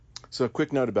So a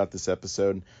quick note about this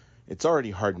episode. It's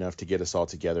already hard enough to get us all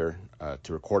together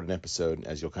to record an episode,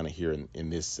 as you'll kind of hear in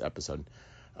this episode.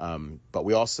 But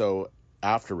we also,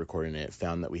 after recording it,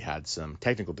 found that we had some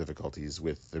technical difficulties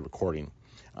with the recording.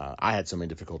 I had so many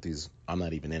difficulties, I'm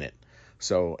not even in it.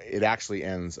 So it actually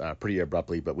ends pretty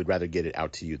abruptly, but we'd rather get it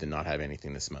out to you than not have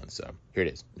anything this month. So here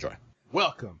it is. Enjoy.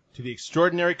 Welcome to the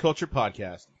Extraordinary Culture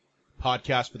Podcast.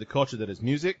 Podcast for the culture that is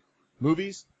music,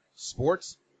 movies,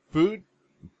 sports, food,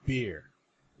 beer.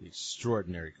 The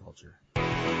Extraordinary Culture.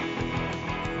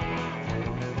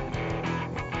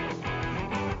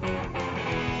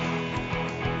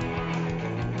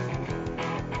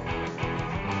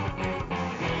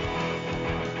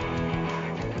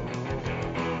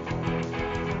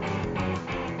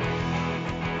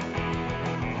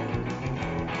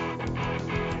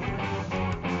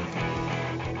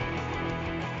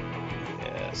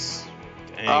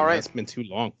 All right. That's been too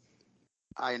long.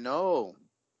 I know.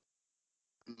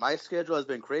 My schedule has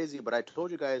been crazy, but I told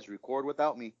you guys record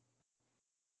without me.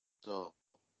 So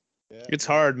It's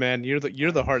hard, man. You're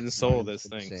the heart and soul of this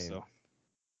thing. So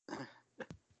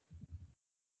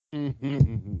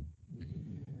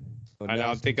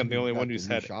I think I'm the only one who's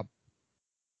had.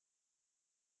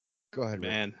 Go ahead,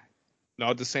 man. No,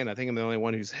 I'm just saying. I think I'm the only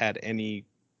one who's had any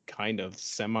kind of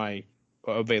semi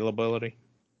availability.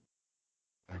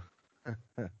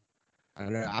 I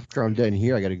don't know. After I'm done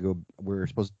here, I got to go.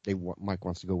 Mike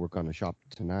wants to go work on the shop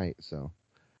tonight. So,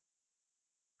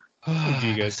 Do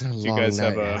you guys have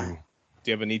a?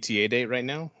 Do you have an ETA date right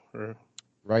now? Or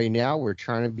right now, we're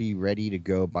trying to be ready to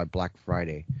go by Black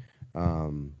Friday.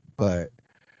 But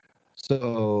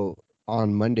so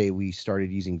on Monday we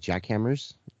started using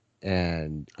jackhammers,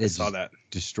 and I saw that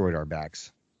destroyed our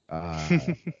backs.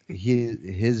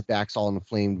 His back's all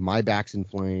inflamed. My back's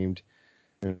inflamed.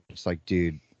 And it's like,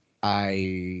 dude,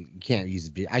 I can't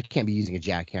be using a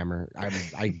jackhammer.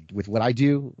 I with what I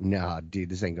do, nah, dude,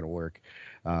 this ain't gonna work.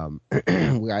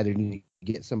 We either need to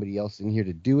get somebody else in here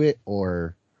to do it,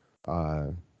 or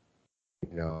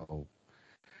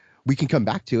we can come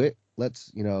back to it.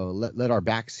 Let's let our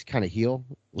backs kind of heal,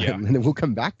 and then we'll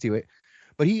come back to it.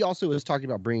 But he also was talking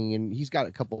about bringing in. He's got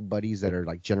a couple of buddies that are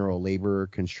like general labor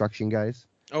construction guys.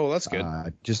 Oh, that's good.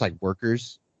 Just like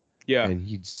workers. Yeah. And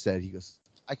he goes,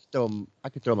 I could throw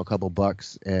him a couple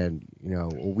bucks, and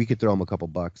we could throw him a couple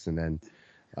bucks, and then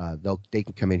they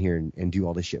can come in here and do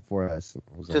all this shit for us.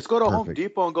 Just go to Home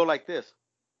Depot and go like this.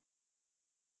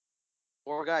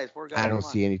 Four guys. I don't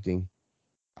see anything.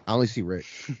 I only see Rick.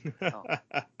 Go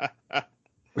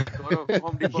to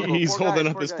Home Depot, He's holding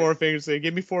up his four fingers saying,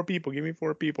 give me 4 people.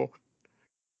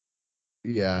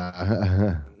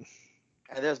 Yeah.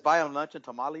 And just buy them lunch and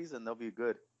tamales, and they'll be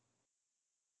good.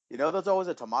 There's always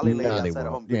a tamale lady outside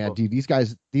of Home Depot. Yeah, dude, these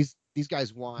guys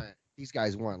want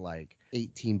like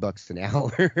 $18 an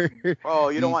hour. Oh,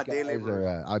 you don't want day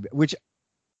labor. Which,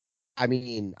 I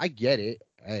mean, I get it,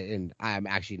 and I'm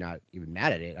actually not even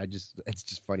mad at it. It's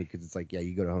just funny because it's like, yeah,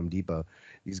 you go to Home Depot,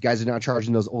 these guys are not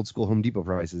charging those old school Home Depot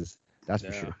prices. That's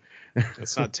for sure.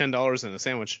 It's not $10 in a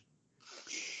sandwich.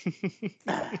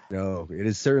 No, it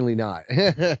is certainly not.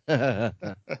 It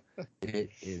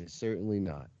is certainly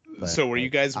not. But, so were you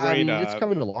guys worried? It's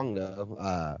coming along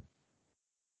though.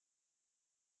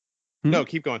 No,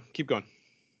 keep going.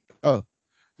 Oh,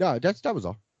 no, that was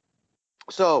all.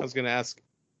 So I was gonna ask.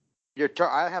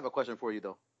 I have a question for you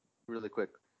though, really quick.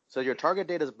 So your target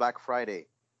date is Black Friday.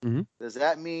 Mm-hmm. Does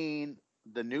that mean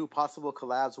the new possible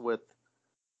collabs with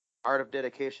Art of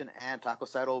Dedication and Taco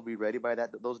Saddle will be ready by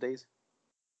those days?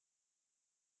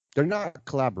 They're not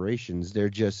collaborations. They're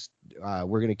just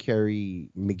we're gonna carry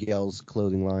Miguel's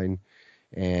clothing line,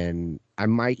 and I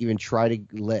might even try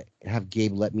to have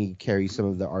Gabe let me carry some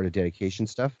of the Art of Dedication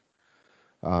stuff.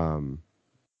 And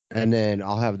then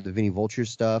I'll have the Vinny Vulture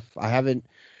stuff.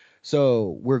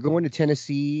 So we're going to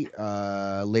Tennessee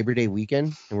Labor Day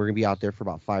weekend, and we're gonna be out there for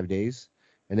about 5 days.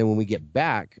 And then when we get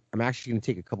back, I'm actually gonna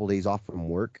take a couple days off from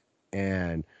work,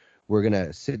 and we're going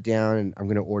to sit down, and I'm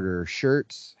going to order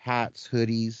shirts, hats,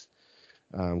 hoodies.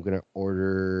 I'm going to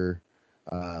order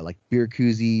like beer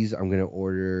koozies. I'm going to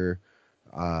order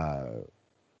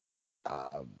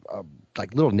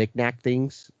like little knick-knack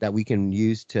things that we can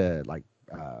use to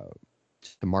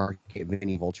market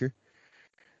Vinny Vulture.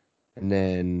 And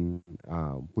then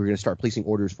we're going to start placing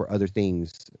orders for other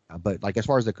things. But like as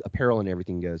far as the apparel and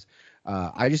everything goes,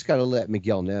 I just got to let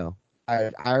Miguel know.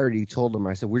 I already told him,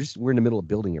 I said, we're in the middle of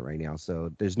building it right now,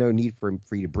 so there's no need for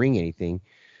you to bring anything.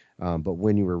 But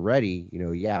when you were ready,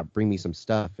 bring me some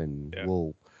stuff, and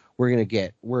we're gonna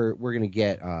get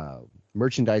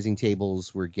merchandising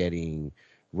tables. We're getting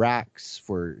racks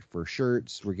for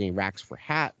shirts. We're getting racks for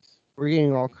hats. we're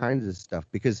getting all kinds of stuff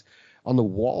because on the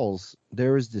walls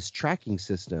there is this tracking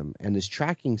system, and this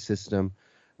tracking system,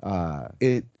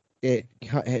 it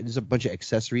has a bunch of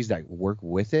accessories that work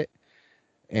with it,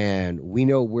 and we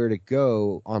know where to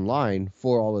go online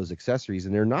for all those accessories,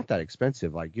 and they're not that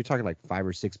expensive. Like you're talking like $5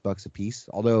 or $6 a piece,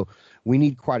 although we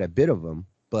need quite a bit of them.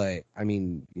 But I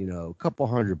mean, a couple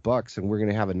 $100, and we're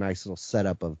gonna have a nice little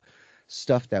setup of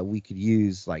stuff that we could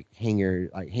use, like hanger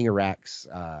racks,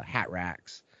 hat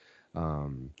racks,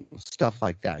 stuff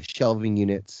like that, shelving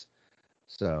units.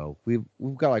 So we've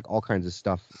got like all kinds of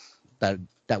stuff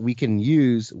that we can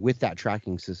use with that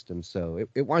tracking system. So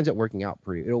it winds up working out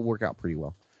it'll work out pretty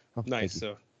well. Oh, Nice.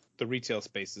 So the retail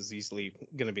space is easily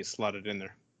going to be slotted in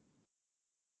there.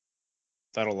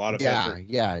 Without a lot of effort.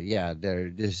 Yeah.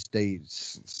 They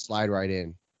slide right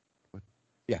in.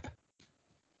 Yeah.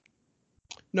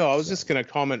 No, I was just going to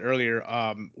comment earlier.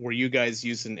 Were you guys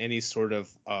using any sort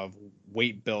of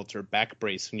weight belt or back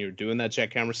brace when you were doing that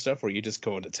jackhammer stuff, or were you just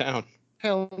going to town?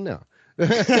 Hell no.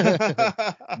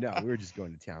 No, we were just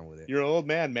going to town with it. You're an old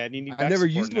man. You need. I've never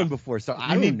used one before, so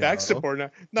I don't need know. back support now.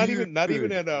 Not even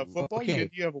Dude, at football. okay.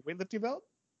 You have a weightlifting belt.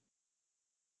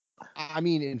 I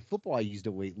mean, in football, I used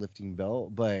a weightlifting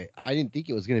belt, but I didn't think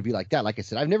it was going to be like that. Like I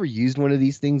said, I've never used one of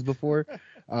these things before.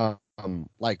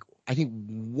 Like I think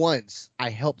once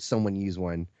I helped someone use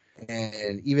one,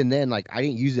 and even then, like I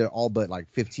didn't use it all but like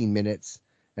 15 minutes,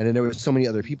 and then there were so many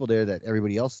other people there that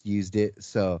everybody else used it.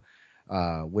 So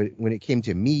when it came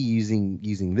to me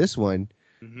using this one,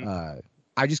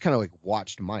 I just kind of like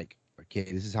watched Mike.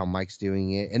 Okay, this is how Mike's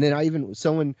doing it, and then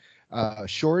someone,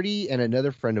 Shorty and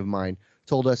another friend of mine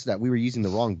told us that we were using the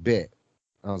wrong bit.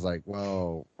 I was like,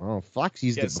 well, Fox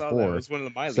used it before. It was one of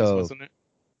the Miley's, wasn't it?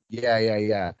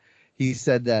 Yeah. He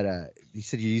said that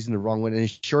you're using the wrong one, and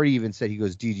Shorty even said, he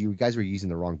goes, dude, you guys were using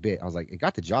the wrong bit. I was like, it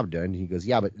got the job done. And he goes,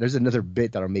 yeah, but there's another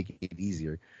bit that'll make it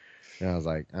easier. And I was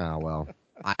like, oh well,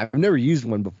 I've never used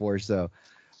one before, so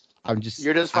I'm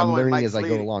learning Mike's as I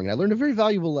go along. And I learned a very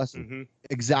valuable lesson. Mm-hmm.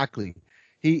 Exactly.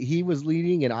 He was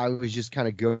leading, and I was just kind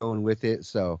of going with it.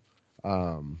 So,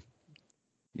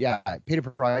 yeah, paid a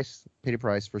price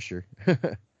for sure.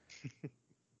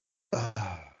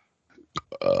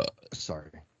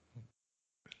 Sorry.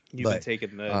 You've been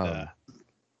taking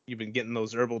you've been getting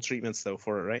those herbal treatments though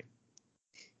for it, right?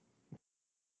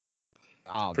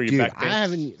 Oh, for your dude, back pain? I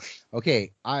haven't.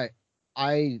 Okay, I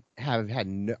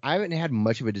haven't had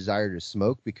much of a desire to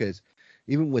smoke because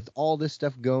even with all this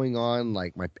stuff going on,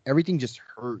 like everything just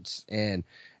hurts, and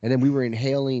then we were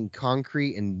inhaling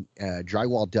concrete and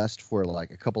drywall dust for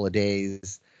like a couple of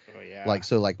days. Oh yeah.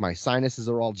 Like my sinuses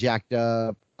are all jacked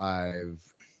up.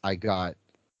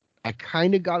 I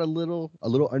kind of got a little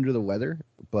under the weather,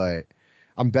 but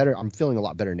I'm better. I'm feeling a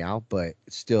lot better now, but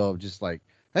still just like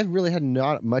I really had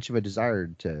not much of a desire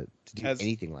to do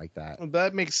anything like that. Well,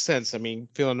 that makes sense. I mean,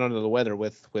 feeling under the weather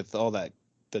with all that,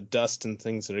 the dust and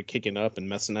things that are kicking up and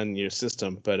messing on your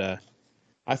system. But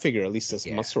I figure at least it's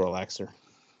a muscle relaxer.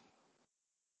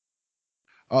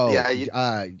 Oh,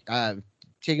 yeah.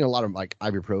 Taking a lot of like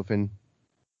ibuprofen.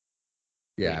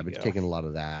 Yeah, I've been taking a lot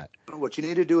of that. What you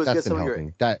need to do is get some of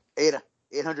your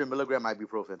 800 milligram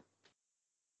ibuprofen.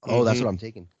 Oh, that's what I'm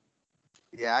taking.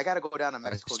 Yeah, I got to go down to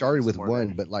Mexico. I started with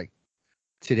one, but like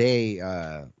today,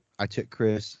 I took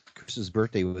Chris's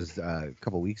birthday was a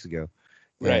couple weeks ago,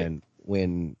 right? And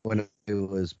when it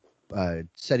was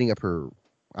setting up her,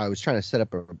 I was trying to set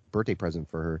up a birthday present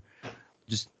for her.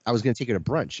 I was gonna take her to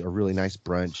brunch, a really nice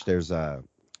brunch. There's the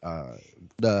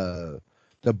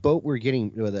boat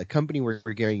the company we're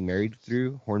getting married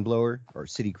through, Hornblower or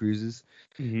City Cruises,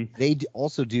 they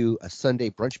also do a Sunday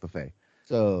brunch buffet.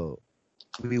 So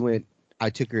I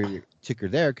took her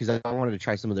there because I wanted to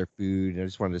try some of their food, and I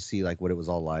just wanted to see like what it was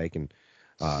all like. And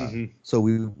so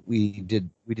we did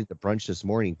the brunch this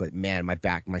morning. But man,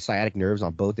 my sciatic nerves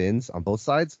on both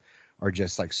sides are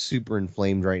just like super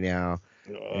inflamed right now.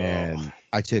 And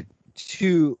I took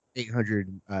 2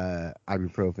 800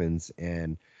 ibuprofens,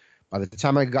 and by the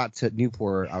time I got to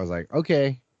Newport, I was like,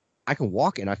 okay, I can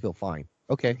walk and I feel fine.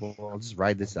 Okay, well, I'll just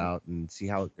ride this out and see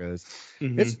how it goes.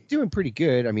 It's doing pretty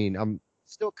good. I mean, I'm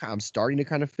starting to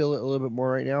kind of feel it a little bit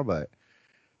more right now, but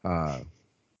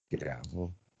yeah,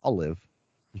 well, I'll live.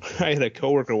 I had a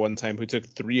coworker one time who took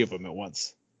 3 of them at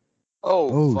once.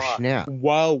 Oh snap!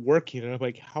 While working, and I'm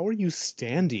like, how are you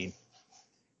standing?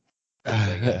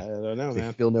 I don't know,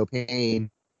 man. Feel no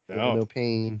pain. No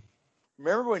pain.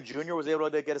 Remember when Junior was able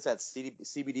to get us that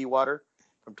CBD water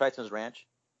from Tyson's Ranch?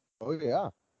 Oh yeah.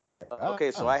 Okay,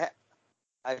 so I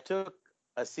took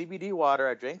a CBD water,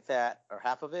 I drank that or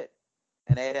half of it,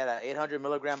 and it had an 800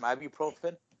 milligram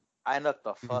ibuprofen. I knocked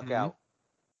the fuck out.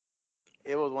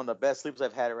 It was one of the best sleeps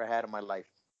I've ever had in my life.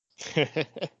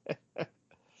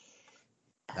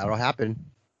 That'll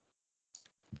happen.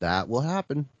 That will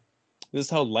happen. This is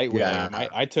how lightweight I Yeah. am.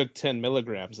 I took 10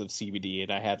 milligrams of CBD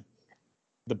and I had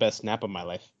the best nap of my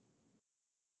life.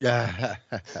 Yeah.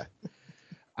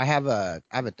 I have a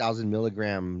 1,000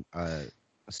 milligram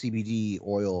CBD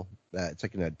oil that's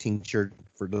like in a tincture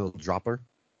for a little dropper.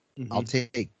 Mhm. I'll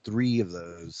take 3 of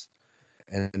those,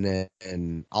 and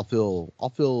then I'll feel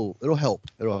it'll help.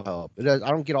 It'll help. It does, I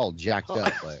don't get all jacked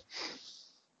up, but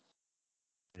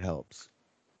it helps.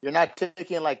 You're not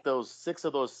taking like those 6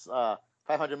 of those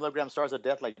 500 milligram stars of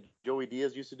death like Joey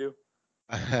Diaz used to do.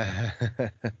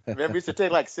 Remember, he used to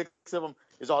take like 6 of them.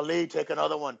 He's all, Lee, take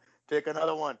another one. Take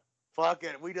another one. Fuck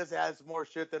it. We just had more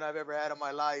shit than I've ever had in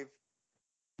my life.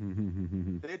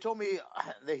 They told me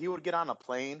that he would get on a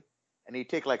plane and he'd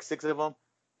take like 6 of them.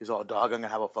 He's all, dog, I'm going to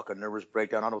have a fucking nervous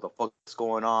breakdown. I don't know what the fuck's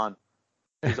going on.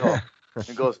 He's all,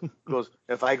 he goes,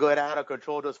 if I get out of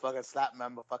control, just fucking slap me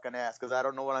on my fucking ass because I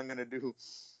don't know what I'm going to do.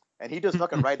 And he just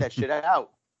fucking write that shit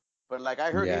out. But like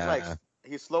I heard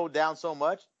he slowed down so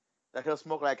much that he'll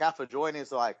smoke like half a joint and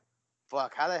he's like,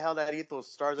 fuck, how the hell did I eat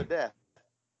those stars of death?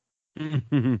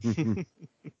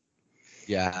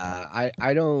 Yeah,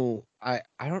 I don't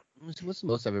what's the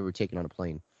most I've ever taken on a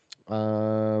plane?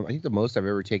 I think the most I've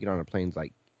ever taken on a plane is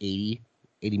like 80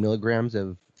 milligrams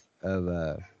of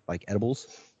like edibles.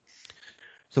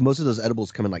 So most of those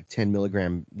edibles come in like 10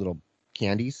 milligram little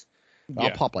candies. Yeah.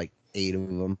 I'll pop like 8 of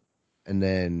them and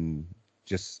then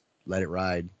just let it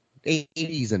ride. 80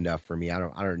 is enough for me. I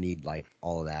don't need like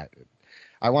all of that.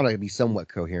 I want to be somewhat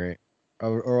coherent,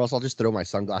 or else I'll just throw my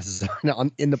sunglasses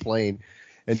on in the plane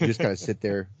and just kind of sit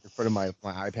there in front of my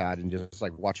iPad and just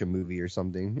like watch a movie or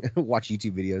something, watch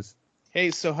YouTube videos. Hey,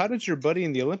 so how did your buddy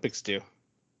in the Olympics do?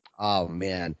 Oh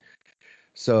man.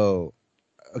 So,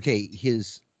 okay,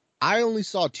 I only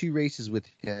saw 2 races with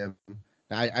him.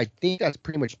 I think that's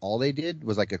pretty much all they did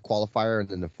was like a qualifier and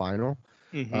then the final.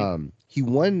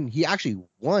 Mm-hmm. He actually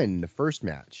won the first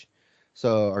match.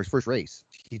 Or his first race.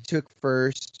 He took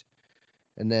first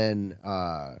and then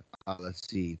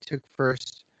took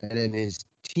first and then his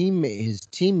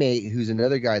teammate who's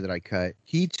another guy that I cut,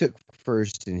 he took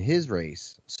first in his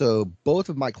race. So both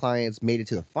of my clients made it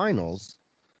to the finals.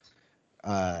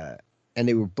 And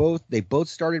they both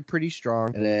started pretty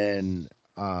strong. And then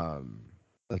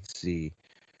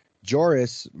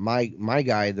Joris, my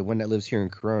guy, the one that lives here in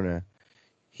Corona,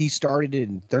 he started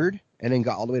in third and then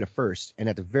got all the way to first. And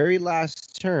at the very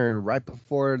last turn, right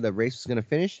before the race was going to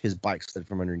finish, his bike slid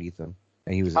from underneath him,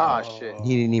 and he was Shit.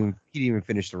 he didn't even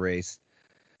finish the race.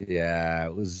 Yeah,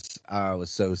 it was. I was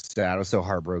so sad. I was so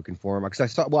heartbroken for him because I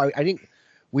saw. Well,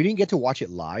 we didn't get to watch it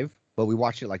live, but we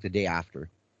watched it like the day after.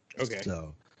 Okay.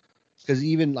 So, because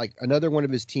even like another one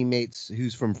of his teammates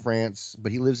who's from France,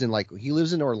 but he lives in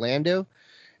Orlando,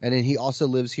 and then he also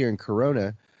lives here in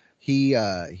Corona. He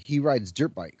rides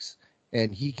dirt bikes,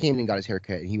 and he came and got his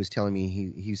haircut, and he was telling me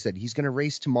he said he's gonna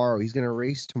race tomorrow.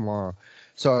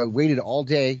 So I waited all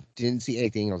day, didn't see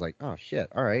anything. I was like, oh shit,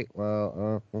 all right,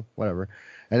 well, whatever.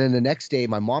 And then the next day,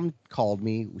 my mom called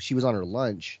me. She was on her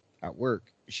lunch at work.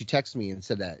 She texted me and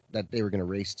said that they were gonna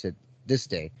race to this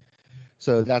day.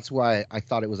 So that's why I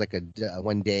thought it was like a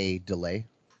 1 day delay.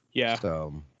 Yeah.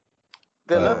 So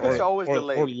The Olympics are always or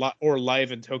delayed. or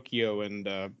live in Tokyo and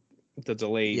the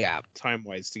delay Yeah. time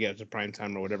wise to get to prime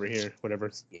time or whatever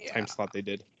time slot they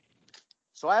did.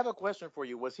 So I have a question for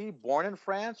you. Was he born in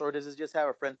France or does he just have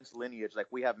a French lineage like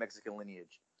we have Mexican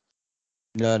lineage?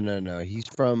 No. He's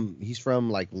from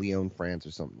like Lyon, France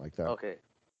or something like that. Okay.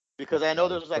 Because I know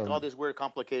there's like all these weird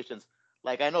complications.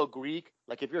 Like I know Greek,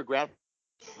 like if you're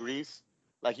Greece,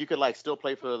 like you could like still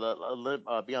play for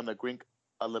the be on the Greek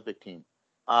Olympic team.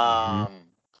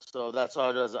 So that's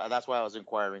why I was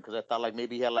inquiring because I thought like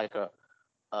maybe he had like a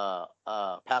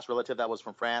past relative that was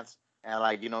from France and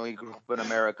like he grew up in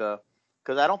America.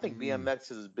 Because I don't think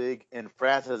BMX is as big in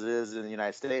France as it is in the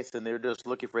United States, and they're just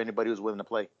looking for anybody who's willing to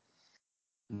play.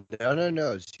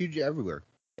 No. It's huge everywhere.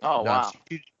 Oh, wow.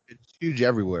 It's huge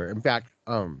everywhere. In fact,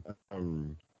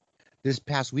 this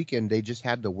past weekend they just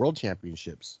had the World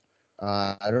Championships.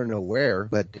 I don't know where,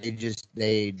 but they just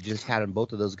had them.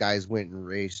 Both of those guys went and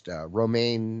raced.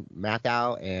 Romain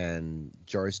Mathau and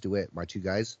Joris DeWitt, my 2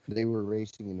 guys. They were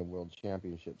racing in the World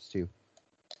Championships too.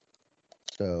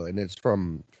 So, and it's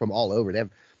from all over.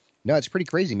 It's pretty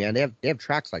crazy, man. They have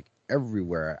tracks like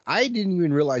everywhere. I didn't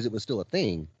even realize it was still a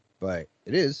thing, but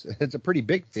it is. It's a pretty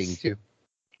big thing too.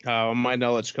 My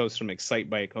knowledge comes from Excite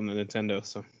Bike on the Nintendo.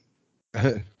 So,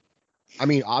 I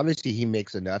mean, obviously he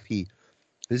makes enough. This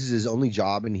is his only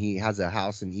job, and he has a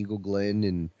house in Eagle Glen,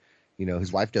 and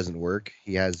his wife doesn't work.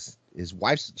 He has his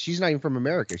wife's, she's not even from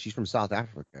America. She's from South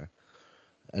Africa.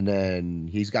 And then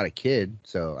he's got a kid.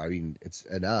 So, I mean, it's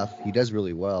enough. He does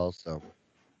really well. So,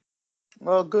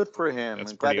 Well, good for him.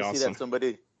 That's I'm glad pretty to see awesome. that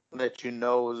somebody that you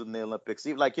know is in the Olympics.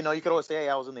 Like, you could always say, hey,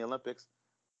 I was in the Olympics.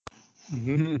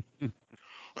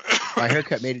 my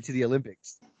haircut made it to the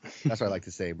Olympics. That's what I like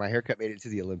to say. My haircut made it to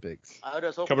the Olympics. I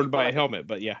just hope Covered by a helmet,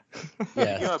 but yeah.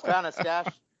 Yeah. You know, found a stash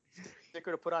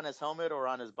sticker to put on his helmet or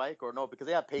on his bike, or no, because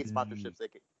they have paid sponsorships. They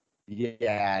could.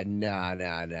 Yeah,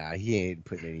 nah. He ain't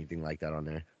putting anything like that on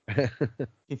there.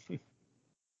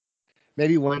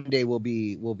 Maybe one day we'll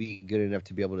be good enough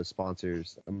to be able to sponsor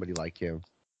somebody like him.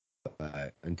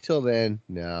 But until then,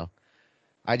 no.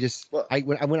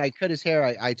 When I cut his hair,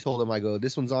 I told him, I go,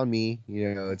 this one's on me.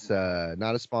 You know, it's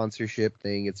not a sponsorship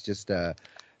thing. It's just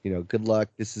good luck.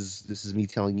 This is me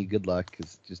telling you good luck,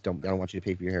 because I don't want you to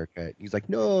pay for your haircut. He's like,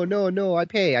 no, I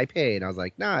pay. And I was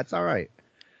like, nah, it's all right.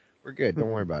 We're good. Don't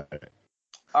worry about it.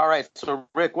 All right. So,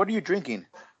 Rick, what are you drinking?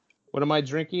 What am I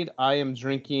drinking? I am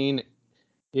drinking.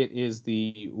 It is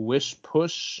the Wish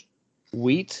Push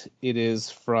Wheat. It is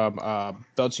from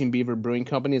Belching Beaver Brewing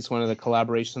Company. It's one of the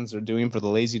collaborations they're doing for the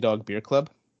Lazy Dog Beer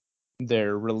Club.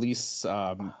 Their release,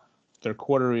 their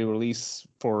quarterly release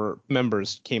for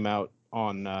members came out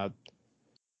on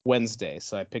Wednesday.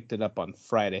 So I picked it up on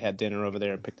Friday. Had dinner over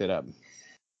there and picked it up.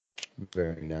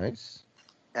 Very nice.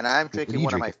 And I'm drinking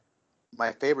one of drinking?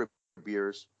 my favorite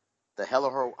beers, the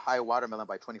Hello High Watermelon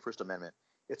by 21st Amendment.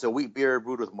 It's a wheat beer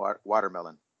brewed with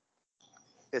watermelon.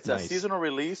 It's Nice. a seasonal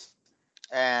release,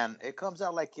 and it comes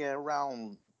out like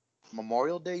around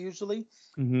Memorial Day usually.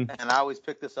 Mm-hmm. And I always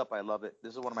pick this up. I love it.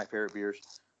 This is one of my favorite beers.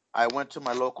 I went to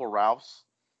my local Ralph's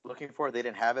looking for it. They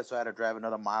didn't have it, so I had to drive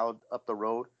another mile up the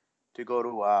road to go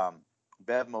to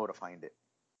Bevmo to find it.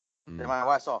 Then my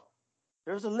wife saw,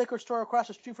 there's a liquor store across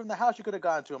the street from the house you could have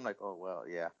gone to. I'm like, oh, well,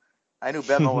 yeah. I knew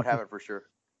Bevmo would have it for sure.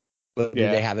 But Yeah.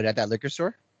 do they have it at that liquor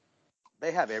store?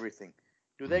 They have everything.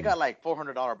 Dude, they got like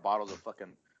 $400 bottles of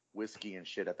fucking whiskey and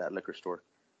shit at that liquor store.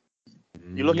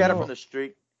 You look at it from the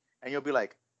street, and you'll be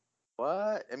like,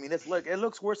 what? I mean, it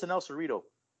looks worse than El Cerrito.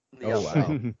 Oh,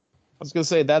 wow. I was gonna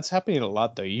say that's happening a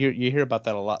lot though. You hear about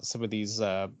that a lot. Some of these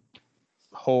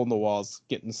hole in the walls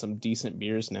getting some decent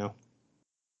beers now.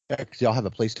 Yeah, because y'all have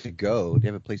a place to go. They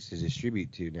have a place to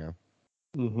distribute to now.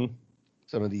 Mm-hmm.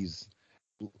 Some of these,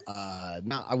 I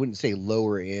wouldn't say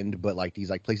lower end, but like these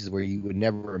like places where you would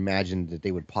never imagine that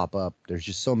they would pop up. There's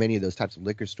just so many of those types of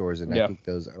liquor stores, and Yeah. I think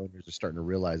those owners are starting to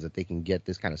realize that they can get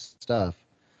this kind of stuff.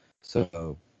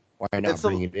 So why not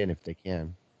bring it in if they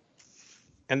can?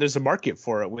 And there's a market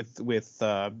for it with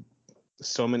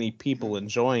so many people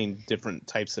enjoying different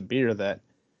types of beer that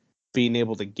being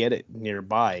able to get it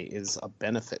nearby is a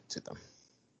benefit to them.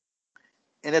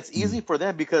 And it's easy for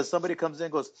them because somebody comes in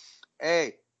and goes,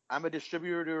 hey, I'm a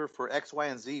distributor for X, Y,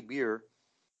 and Z beer.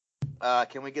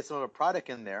 Can we get some of the product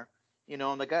in there? You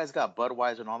know, and the guy's got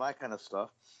Budweiser and all that kind of stuff.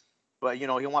 But, you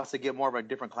know, he wants to get more of a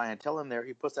different clientele in there.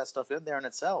 He puts that stuff in there and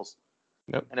it sells.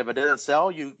 Yep. And if it doesn't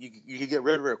sell, you can get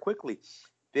rid of it quickly.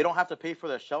 They don't have to pay for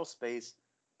their shelf space,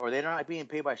 or they're not being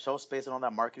paid by shelf space and all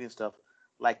that marketing stuff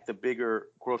like the bigger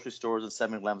grocery stores and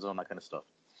 7-Elevens and all that kind of stuff.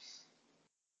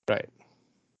 Right.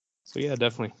 So yeah,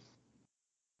 definitely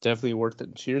worth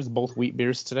it. Cheers, both wheat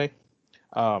beers today.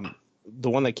 The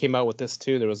one that came out with this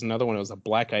too, there was another one. It was a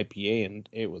black IPA, and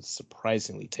it was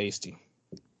surprisingly tasty.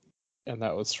 And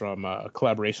that was from a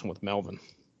collaboration with Melvin.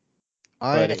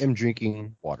 I am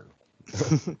drinking water.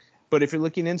 But if you're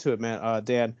looking into it, man,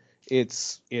 Dan,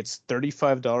 it's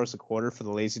 $35 a quarter for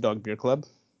the Lazy Dog Beer Club.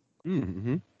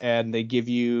 Mm-hmm. And they give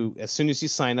you, as soon as you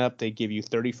sign up, they give you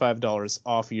 $35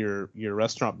 off your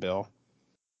restaurant bill.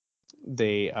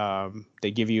 They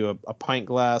give you a pint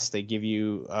glass. They give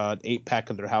you an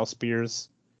 8-pack of their house beers,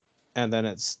 and then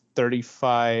it's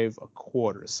 $35 a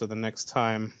quarter. So the next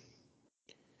time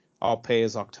I'll pay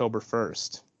is October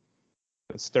 1st.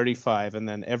 It's $35, and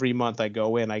then every month I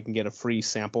go in, I can get a free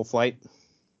sample flight.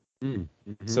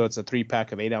 Mm-hmm. So it's a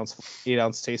 3-pack of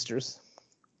 8-ounce tasters.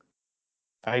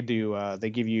 I do. They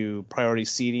give you priority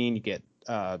seating. You get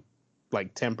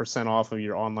like 10% off of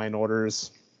your online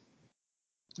orders.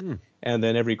 And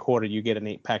then every quarter you get an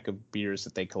 8-pack of beers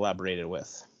that they collaborated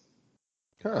with.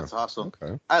 Huh. That's awesome.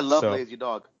 Okay. I love Lazy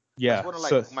Dog. Yeah. It's one of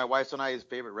like my wife's and I's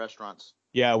favorite restaurants.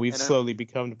 Yeah, we've And then- slowly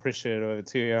become appreciative of it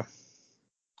too. Yeah.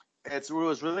 It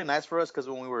was really nice for us because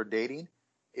when we were dating,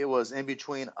 it was in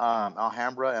between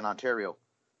Alhambra and Ontario,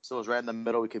 so it was right in the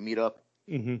middle. We could meet up,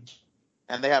 Mm-hmm.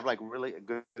 and they have like really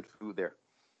good food there.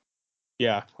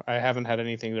 Yeah, I haven't had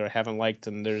anything that I haven't liked,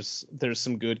 and there's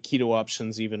some good keto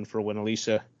options even for when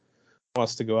Alicia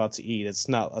wants to go out to eat. It's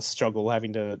not a struggle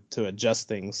having to adjust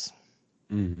things.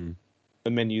 Mm-hmm. The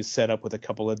menu's set up with a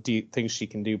couple of things she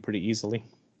can do pretty easily.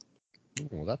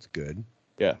 Well, that's good.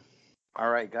 Yeah. All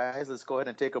right, guys, let's go ahead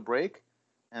and take a break,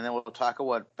 and then we'll talk about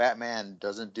what Batman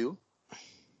doesn't do,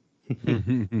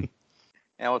 and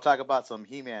we'll talk about some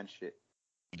He-Man shit.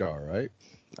 All right.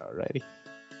 Alrighty.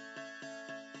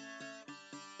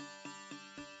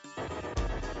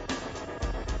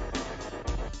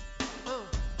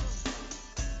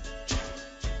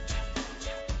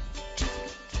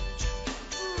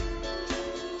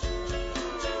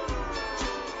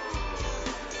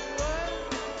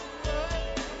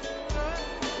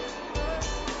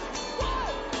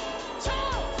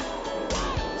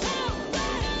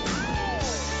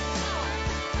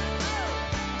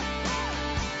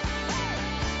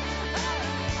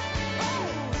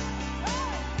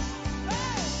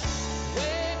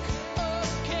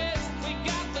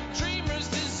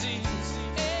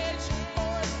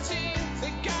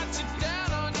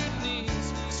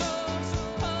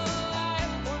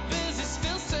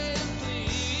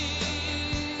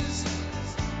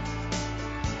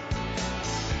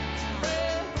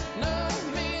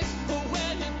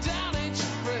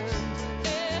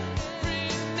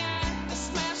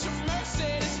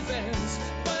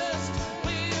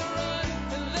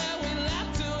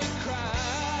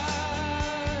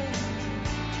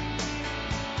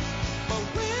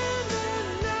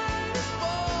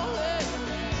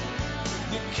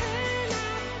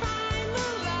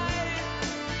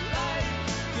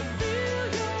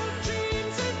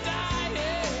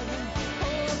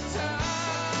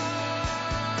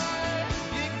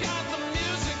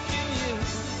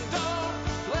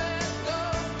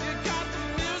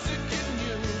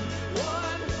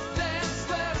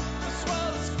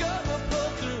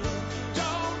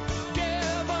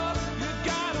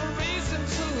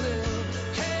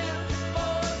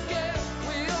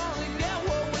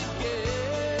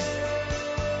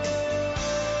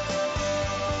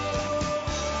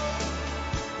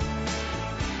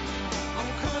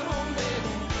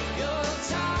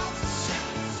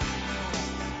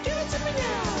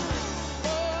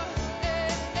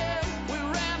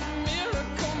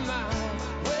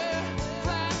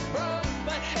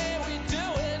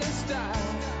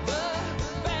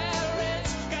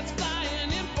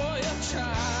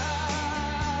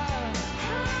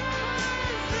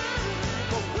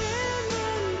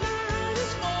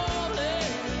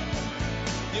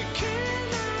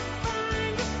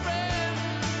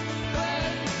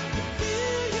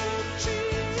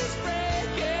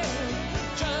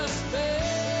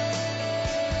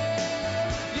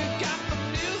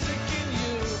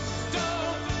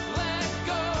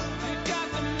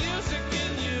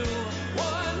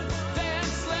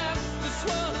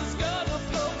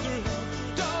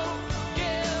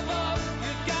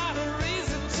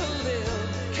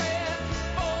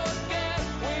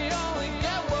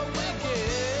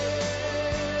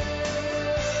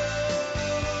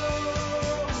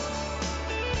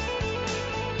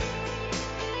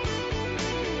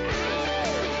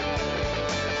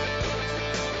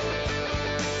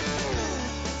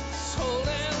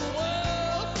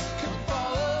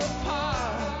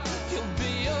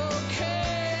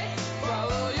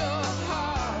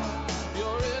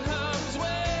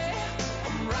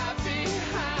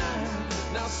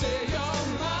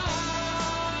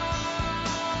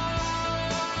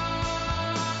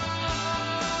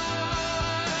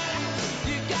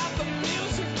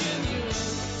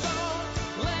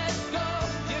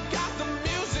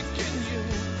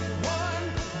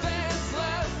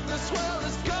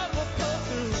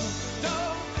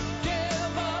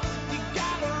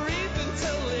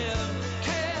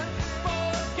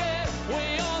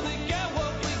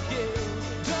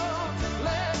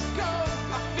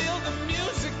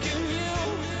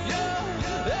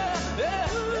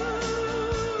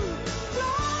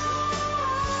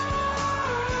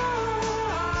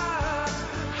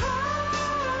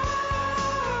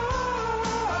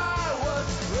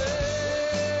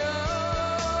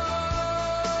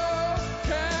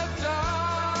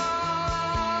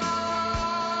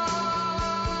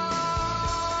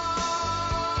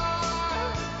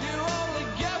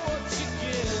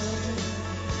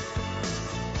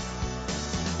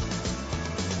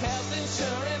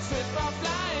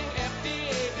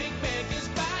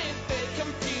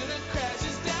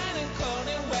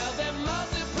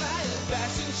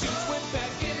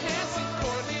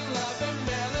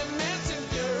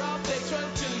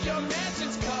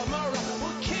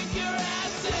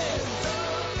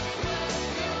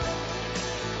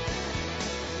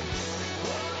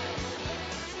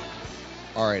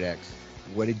 All right, X.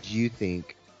 What did you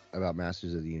think about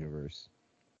Masters of the Universe?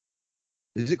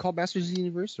 Is it called Masters of the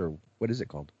Universe, or what is it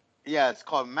called? Yeah, it's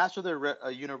called Master of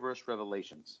the Universe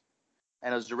Revelations,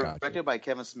 and it was directed by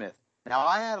Kevin Smith. Now,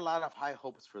 I had a lot of high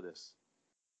hopes for this.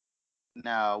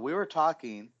 Now, we were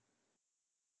talking,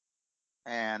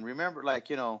 and remember, like,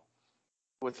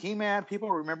 with He-Man,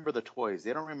 people remember the toys.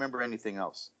 They don't remember anything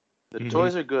else. The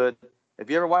toys are good. If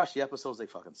you ever watch the episodes, they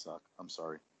fucking suck. I'm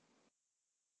sorry.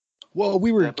 Well,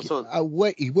 we were.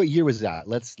 What year was that?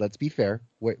 Let's be fair.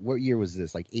 What year was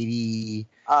this? Like 80?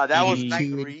 That was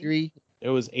 83. It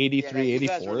was 83,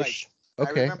 84. Like, I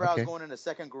remember I was going into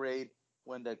second grade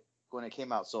when it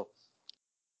came out. So,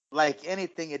 like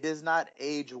anything, it does not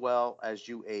age well as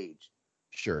you age.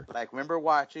 Sure. Like, remember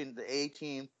watching the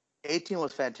 18. 18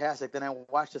 was fantastic. Then I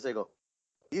watched this. I go,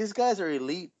 these guys are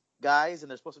elite guys, and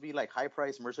they're supposed to be like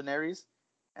high-priced mercenaries,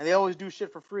 and they always do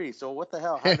shit for free. So what the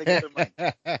hell? How do they get their money?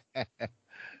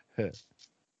 Because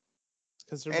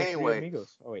they're anyway,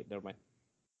 amigos. Oh wait, never mind.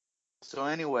 So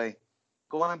anyway,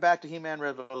 going back to He-Man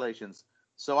Revelations.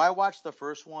 So I watched the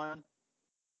first one,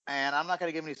 and I'm not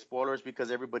gonna give any spoilers because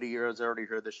everybody here has already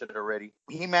heard this shit already.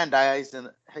 He-Man dies,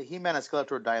 and He-Man and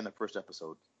Skeletor die in the first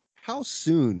episode. How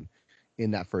soon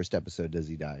in that first episode does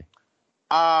he die?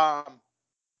 About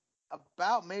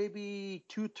maybe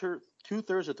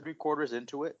two-thirds or three-quarters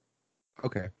into it.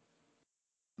 Okay.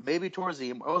 Maybe towards the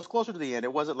end. It was closer to the end.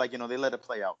 It wasn't like, they let it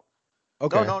play out.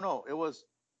 Okay. No. It was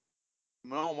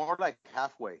more like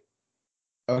halfway.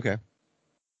 Okay.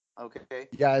 Okay.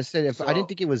 Yeah, I said I didn't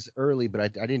think it was early, but I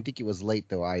didn't think it was late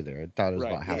though either. I thought it was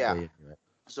about halfway into it.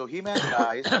 So He-Man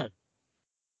dies,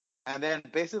 and then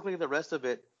basically the rest of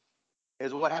it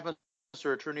is what happens to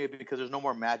Eternia because there's no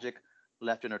more magic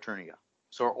left in Eternia.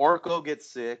 So Orko gets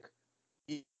sick.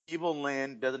 Evil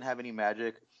Lynn doesn't have any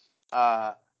magic.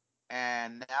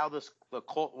 And now the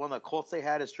cult, one of the cults they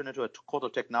had is turned into a cult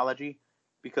of technology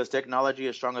because technology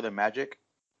is stronger than magic.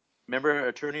 Remember,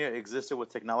 Eternia existed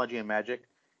with technology and magic.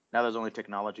 Now there's only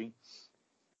technology.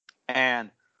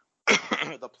 And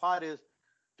the plot is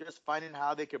just finding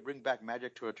how they could bring back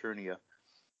magic to Eternia.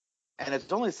 And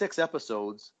it's only 6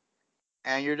 episodes.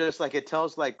 And you're just like, it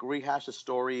tells like rehashes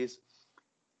stories.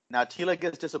 Now Teela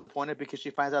gets disappointed because she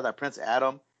finds out that Prince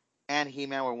Adam and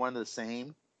He-Man were one of the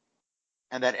same.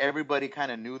 And that everybody kind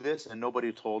of knew this and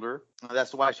nobody told her.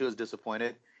 That's why she was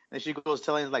disappointed. And she goes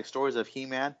telling like stories of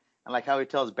He-Man and like how he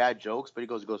tells bad jokes. But he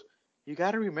goes, you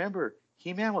got to remember,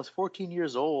 He-Man was 14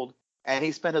 years old and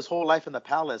he spent his whole life in the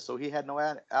palace. So he had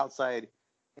no outside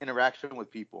interaction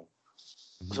with people.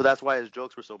 So that's why his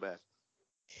jokes were so bad.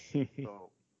 So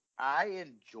I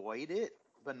enjoyed it,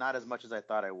 but not as much as I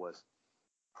thought I was.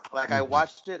 Like I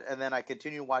watched it and then I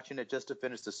continued watching it just to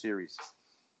finish the series.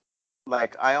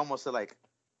 Like I almost said, like,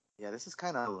 yeah, this is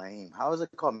kind of lame. How is it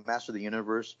called Master of the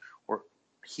Universe or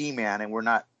He-Man, and we're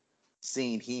not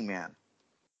seeing He-Man?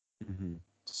 Mm-hmm.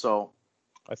 So,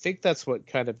 I think that's what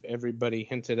kind of everybody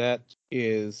hinted at.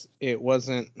 Is it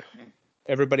wasn't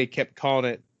everybody kept calling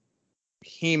it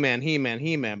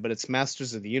He-Man, but it's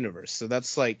Masters of the Universe. So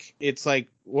that's like it's like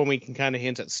when we can kind of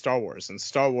hint at Star Wars, and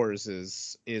Star Wars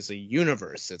is a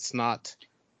universe. It's not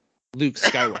Luke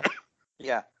Skywalker.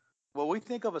 Yeah. When we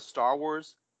think of a Star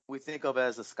Wars, we think of it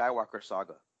as a Skywalker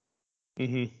saga.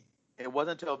 Mm-hmm. It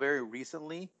wasn't until very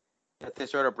recently that they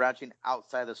started branching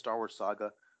outside the Star Wars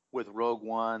saga with Rogue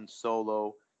One,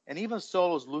 Solo, and even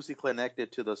Solo's loosely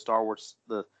connected to the Star Wars,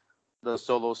 the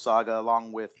Solo saga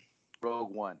along with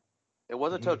Rogue One. It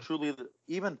wasn't until truly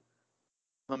even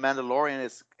The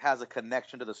Mandalorian has a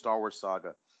connection to the Star Wars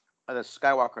saga, or the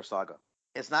Skywalker saga.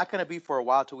 It's not going to be for a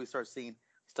while till we start seeing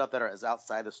stuff that is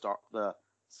outside the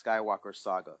Skywalker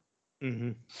saga.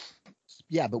 Mm-hmm.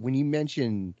 Yeah, but when you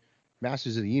mention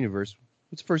Masters of the Universe,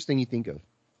 what's the first thing you think of?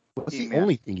 What's He-Man. the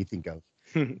only thing you think of?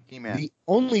 He-Man. The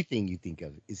only thing you think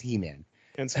of is He-Man.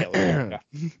 And Skeletor.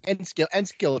 Yeah. and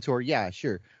Skeletor, yeah,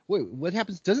 sure. Wait, what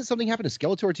happens? Doesn't something happen to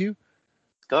Skeletor too?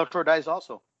 Skeletor dies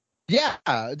also. Yeah,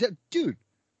 dude.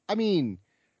 I mean,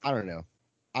 I don't know.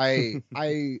 I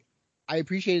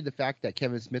appreciated the fact that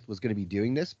Kevin Smith was going to be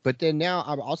doing this, but then now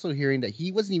I'm also hearing that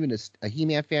he wasn't even a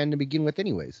He-Man fan to begin with,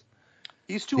 anyways.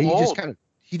 He's too old.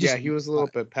 He was a little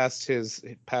bit past his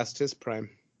prime.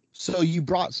 So you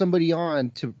brought somebody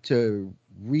on to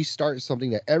restart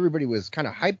something that everybody was kind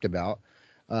of hyped about,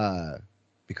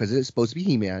 because it's supposed to be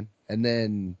He-Man, and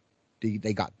then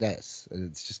they got this, and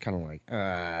it's just kind of like,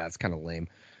 it's kind of lame.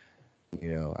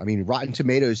 You know, I mean, Rotten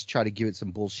Tomatoes tried to give it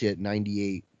some bullshit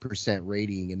 98%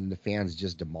 rating, and then the fans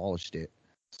just demolished it.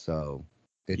 So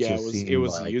it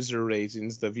was like, user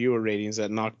ratings, the viewer ratings that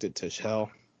knocked it to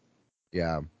hell.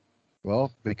 Yeah,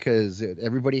 well, because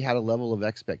everybody had a level of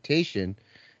expectation,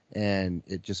 and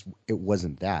it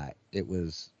wasn't that. It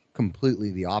was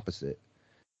completely the opposite.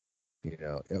 You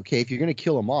know, okay, if you're gonna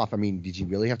kill him off, I mean, did you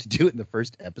really have to do it in the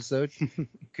first episode?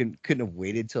 couldn't have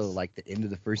waited till like the end of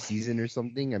the first season or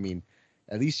something. I mean,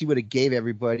 at least you would have gave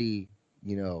everybody,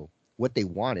 you know, what they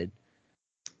wanted.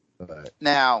 But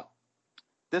Now,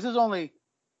 this is only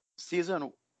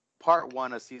part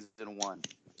 1 of season 1,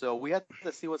 so we have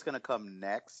to see what's gonna come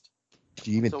next.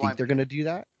 do you even So think they're gonna do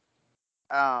that?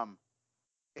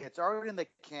 It's already in the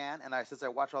can, and since I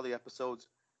watched all the episodes,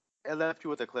 it left you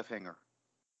with a cliffhanger.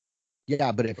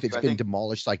 Yeah, but if it's I been think-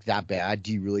 demolished like that bad,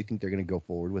 do you really think they're gonna go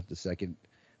forward with the second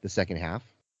half?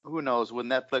 Who knows? With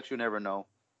Netflix, you never know.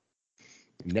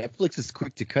 Netflix is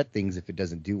quick to cut things if it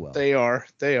doesn't do well. They are.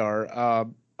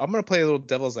 I'm gonna play a little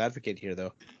devil's advocate here,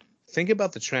 though. Think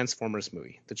about the Transformers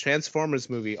movie. The Transformers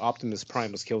movie, Optimus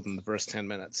Prime was killed in the first 10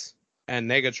 minutes, and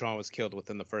Megatron was killed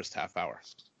within the first half hour.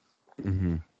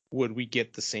 Mm-hmm. Would we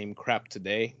get the same crap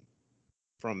today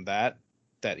from that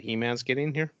He-Man's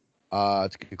getting here?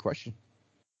 It's a good question.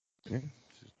 Yeah,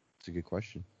 it's a good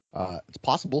question. It's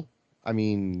possible. I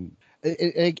mean,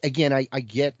 again, I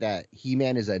get that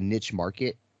He-Man is a niche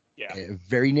market. Yeah.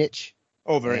 Very niche.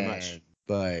 Oh, very much.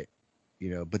 But, you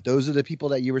know, those are the people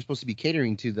that you were supposed to be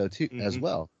catering to, though, too, as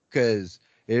well. Because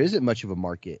there isn't much of a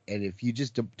market. And if you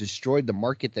just destroyed the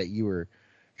market that you were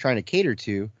trying to cater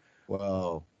to,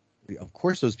 well, of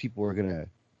course those people are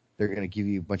they're gonna give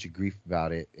you a bunch of grief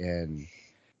about it. And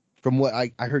from what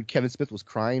I heard, Kevin Smith was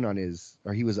crying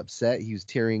he was upset. He was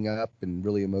tearing up and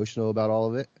really emotional about all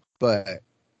of it. But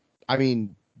I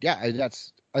mean, yeah,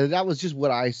 that was just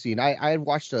what I seen. I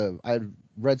had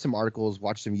read some articles,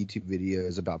 watched some YouTube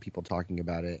videos about people talking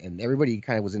about it, and everybody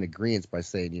kind of was in agreement by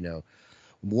saying, you know,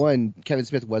 one, Kevin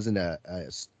Smith wasn't a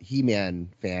He-Man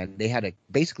fan. They had to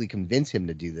basically convince him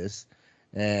to do this.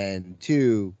 And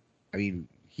two, I mean,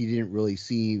 he didn't really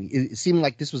it seemed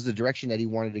like this was the direction that he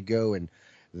wanted to go, and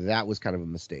that was kind of a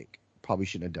mistake. Probably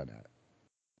shouldn't have done that.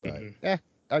 But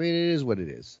I mean, it is what it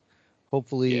is.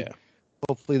 Hopefully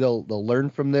they'll learn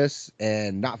from this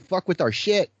and not fuck with our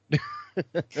shit.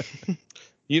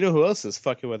 You know who else is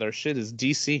fucking with our shit is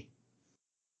DC.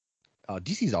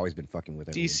 DC's always been fucking with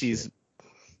everyone's DC's shit.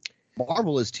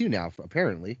 Marvel is too now,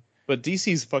 apparently. But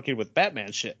DC's fucking with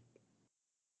Batman shit.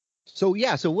 So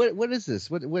yeah, so what is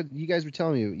this? What you guys were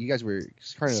telling me? You guys were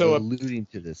kind of alluding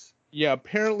to this. Yeah,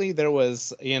 apparently there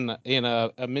was in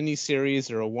a mini series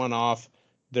or a one-off,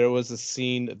 there was a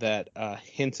scene that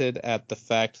hinted at the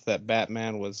fact that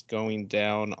Batman was going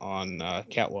down on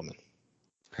Catwoman.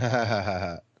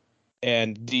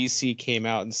 And DC came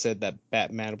out and said that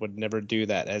Batman would never do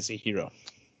that as a hero.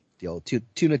 The old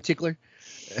tuna tickler?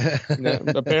 No,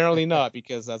 apparently not,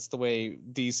 because that's the way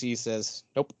DC says.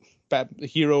 Nope, the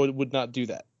hero would not do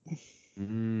that.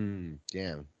 Damn,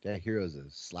 that hero's a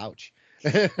slouch.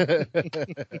 Hey,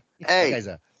 that guy's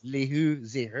a lehu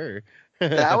zeher.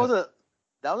 that was a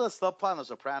subplot in The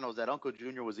Sopranos that Uncle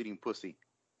Junior was eating pussy.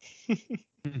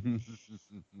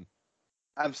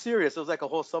 I'm serious. It was like a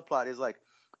whole subplot. It's like,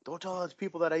 don't tell those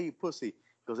people that I eat pussy.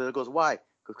 It goes, why?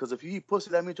 Because if you eat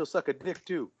pussy, that means you'll suck a dick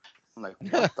too. I'm like,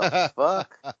 what the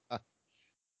fuck?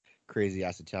 Crazy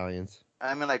ass Italians.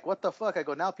 I mean, like, what the fuck? I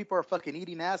go, now people are fucking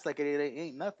eating ass like it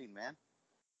ain't nothing, man.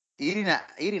 Eating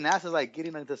ass is like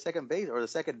getting into second base or the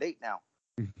second date now.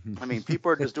 I mean,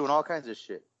 people are just doing all kinds of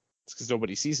shit. It's because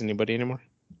nobody sees anybody anymore.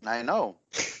 I know.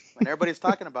 When everybody's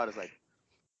talking about it, it's like,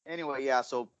 anyway, yeah,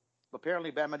 so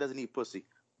apparently Batman doesn't eat pussy.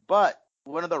 But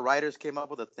one of the writers came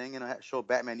up with a thing and it showed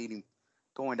Batman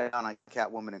going down on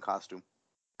Catwoman in costume.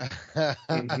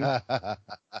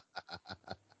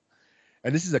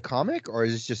 And this is a comic, or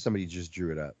is this just somebody just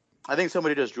drew it up? I think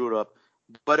somebody just drew it up,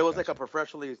 but it was like a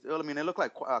professionally. I mean, it looked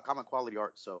like comic quality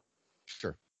art. So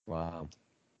sure. Wow.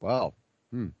 Well,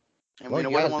 And well,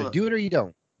 you either do it or you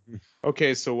don't.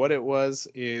 Okay, so what it was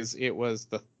is it was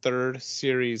the third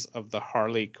series of the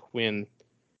Harley Quinn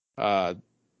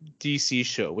DC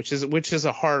show, which is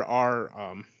a hard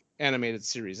R animated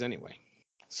series anyway.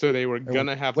 So they were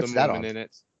gonna have the moment in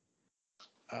it.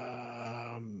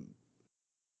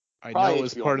 I know it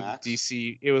was part of the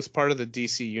DC. It was part of the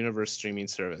DC Universe streaming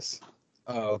service.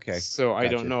 Oh, okay. So I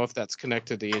don't know if that's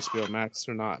connected to HBO Max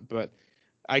or not, but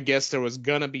I guess there was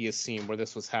gonna be a scene where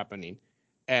this was happening,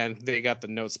 and they got the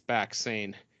notes back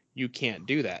saying you can't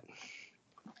do that.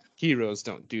 Heroes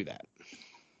don't do that.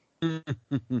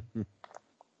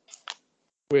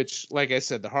 Which, like I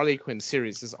said, the Harley Quinn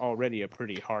series is already a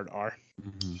pretty hard R.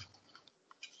 Mm-hmm.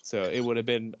 So it would have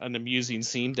been an amusing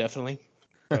scene, definitely.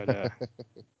 But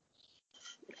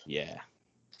yeah.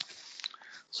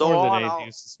 So all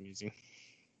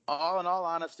in all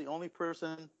honesty, only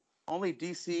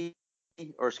DC,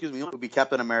 would be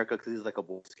Captain America because he's like a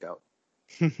Boy Scout.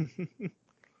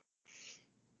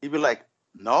 he'd be like,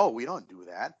 "No, we don't do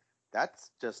that.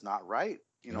 That's just not right."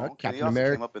 You know, Captain he also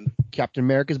America. came up and Captain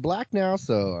America's black now,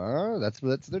 so that's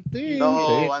their thing.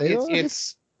 No, I mean,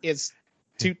 It's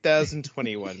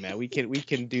 2021, man. We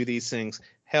can do these things.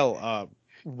 Hell,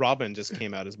 Robin just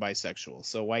came out as bisexual,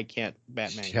 so why can't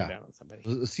Batman go down on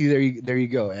somebody? See, there you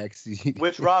go, X.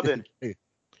 which Robin?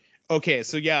 Okay,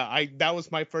 so yeah, that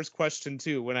was my first question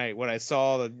too when I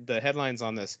saw the headlines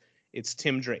on this. It's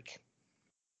Tim Drake.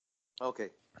 Okay.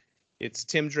 It's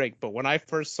Tim Drake, but when I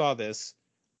first saw this,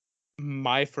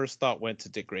 my first thought went to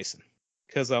Dick Grayson,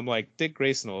 because I'm like, Dick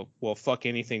Grayson will fuck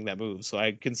anything that moves, so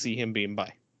I can see him being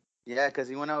bi. Yeah, because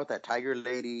he went out with that Tiger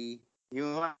lady. He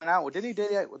went out. Didn't he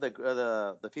date that with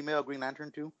the female Green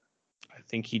Lantern too? I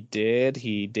think he did.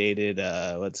 He dated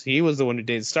he was the one who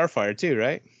dated Starfire too,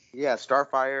 right? Yeah,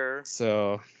 Starfire.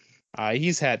 So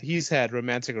he's had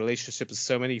romantic relationships with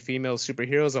so many female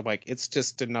superheroes. I'm like, it's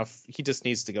just enough. He just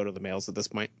needs to go to the males at this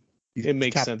point. It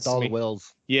makes sense. All to me. the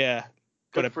whales. Yeah,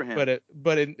 Good for him.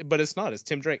 But it's not. It's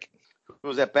Tim Drake. It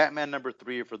was at Batman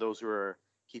 #3 for those who are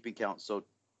keeping count. So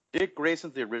Dick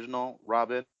Grayson's the original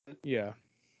Robin. Yeah.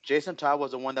 Jason Todd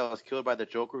was the one that was killed by the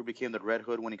Joker, who became the Red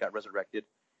Hood when he got resurrected.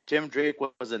 Tim Drake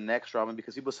was the next Robin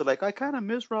because people said, like, I kind of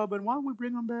miss Robin. Why don't we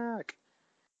bring him back?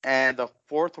 And the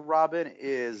fourth Robin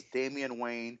is Damian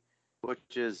Wayne,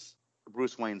 which is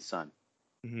Bruce Wayne's son.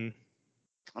 Mm-hmm.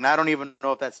 And I don't even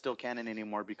know if that's still canon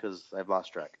anymore because I've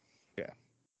lost track. Yeah.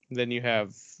 Then you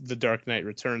have the Dark Knight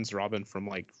Returns Robin from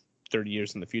like 30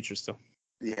 years in the future still.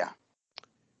 Yeah.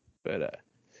 But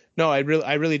no, I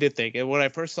really did think, and when I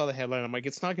first saw the headline, I'm like,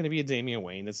 it's not going to be a Damian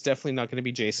Wayne. It's definitely not going to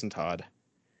be Jason Todd.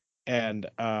 And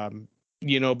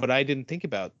but I didn't think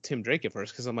about Tim Drake at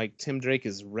first because I'm like, Tim Drake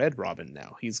is Red Robin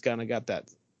now. He's kind of got that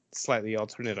slightly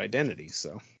alternate identity.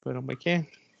 So, but I'm like, yeah,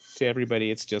 to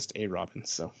everybody, it's just a Robin.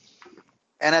 So.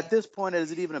 And at this point,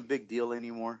 is it even a big deal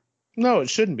anymore? No, it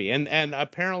shouldn't be. And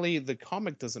apparently the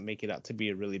comic doesn't make it out to be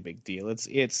a really big deal.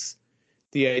 It's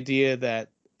the idea that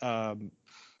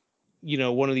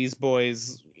one of these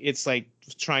boys, it's like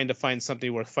trying to find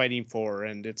something worth fighting for,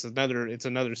 and it's another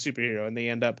superhero, and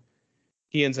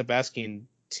he ends up asking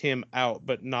Tim out,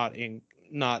 but not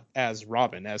as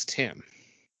Robin, as Tim.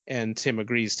 And Tim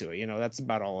agrees to it. That's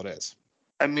about all it is.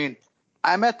 I mean,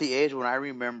 I'm at the age when I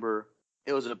remember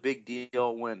it was a big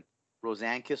deal when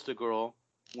Roseanne Kissed a Girl,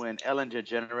 when Ellen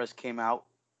DeGeneres came out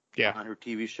on her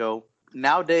TV show.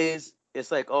 Nowadays,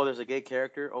 it's like, oh, there's a gay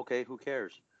character. Okay, who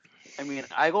cares? I mean,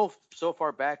 I go so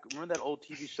far back. Remember that old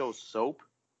TV show Soap?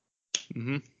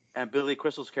 Mm-hmm. And Billy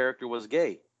Crystal's character was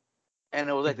gay. And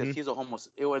it was like this, he's a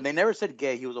homosexual. They never said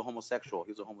gay. He was a homosexual.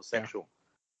 Yeah.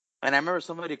 And I remember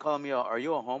somebody calling me, "Are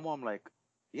you a homo?" I'm like,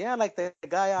 "Yeah, like the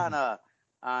guy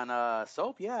on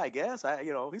Soap. Yeah, I guess.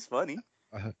 He's funny."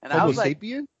 And I was like,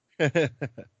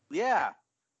 "Yeah."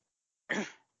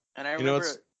 And I remember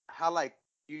how, like,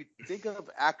 you think of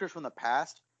actors from the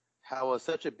past, how it was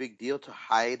such a big deal to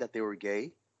hide that they were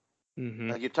gay. Mm-hmm.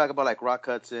 Like you talk about like Rock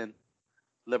Hudson,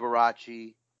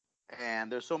 Liberace,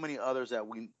 and there's so many others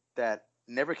that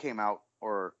never came out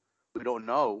or we don't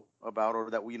know about, or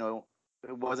that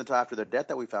it wasn't until after their death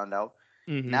that we found out.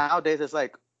 Mm-hmm. Nowadays it's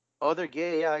like, oh, they're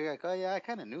gay. Yeah, like, oh yeah, I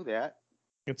kind of knew that.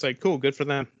 It's like, cool, good for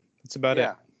them. That's about it.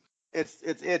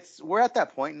 It's we're at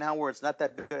that point now where it's not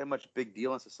that much big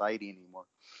deal in society anymore,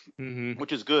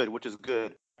 which is good.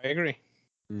 I agree.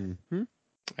 Mm-hmm.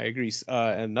 I agree.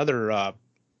 Another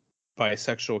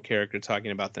bisexual character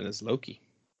talking about that is Loki.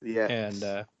 Yeah, and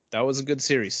that was a good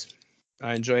series.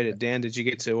 I enjoyed it. Dan, did you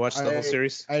get to watch the whole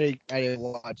series? I didn't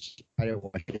watch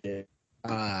it.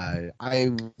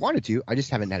 I wanted to. I just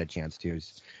haven't had a chance to.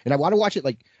 And I want to watch it.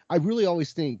 Like, I really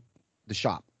always think The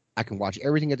Shop. I can watch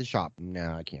everything at The Shop.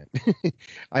 No, I can't.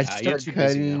 I start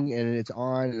cutting and it's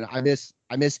on, and I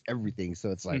miss everything. So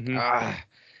it's like,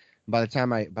 by the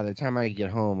time I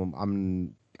get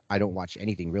home, I don't watch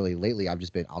anything really. Lately,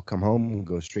 I'll come home and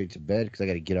go straight to bed because I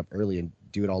got to get up early and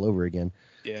do it all over again.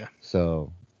 Yeah.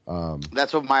 So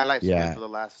that's what my life's been for the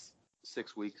last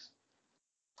 6 weeks.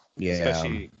 Yeah.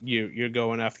 Especially you're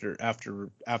going after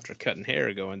cutting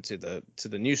hair, going to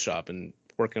the new shop and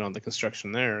working on the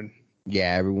construction there. And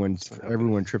yeah,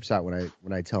 everyone trips out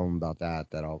when I tell them about that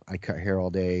I cut hair all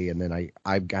day and then I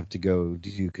have to go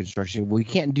do construction. Well, you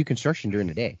can't do construction during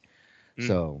the day.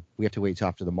 So we have to wait till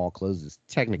after the mall closes,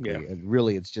 technically. Yeah. And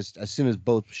really, it's just as soon as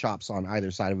both shops on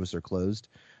either side of us are closed,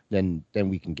 then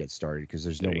we can get started because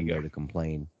there's no one there to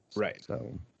complain. Right.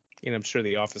 So, and I'm sure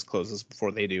the office closes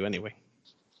before they do anyway.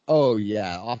 Oh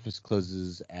yeah, office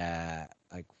closes at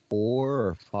like 4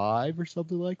 or 5 or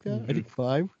something like that. I think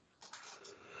 5.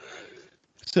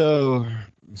 So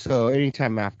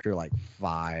anytime after like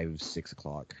 5, 6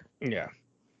 o'clock. Yeah.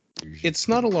 It's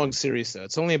not a long series though.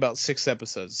 It's only about 6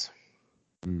 episodes.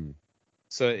 Mm.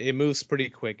 So it moves pretty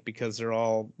quick because they're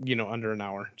all, under an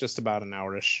hour, just about an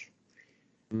hour-ish.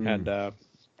 Mm. And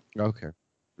Okay.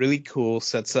 really cool.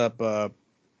 Sets up a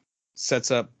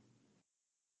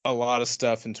lot of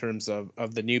stuff in terms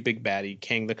of the new big baddie,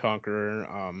 Kang the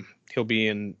Conqueror. He'll be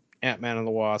in Ant-Man and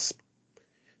the Wasp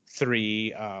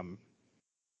 3.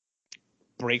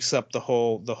 Breaks up the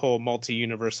whole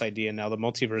multi-universe idea. Now the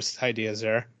multiverse idea is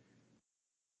there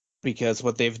because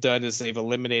what they've done is they've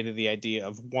eliminated the idea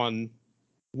of one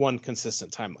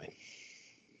consistent timeline.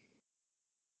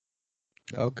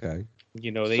 Okay.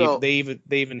 So- They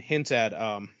even hint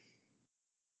at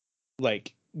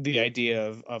like the idea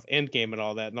of Endgame and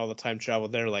all that and all the time travel.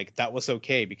 They're like, that was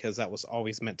okay because that was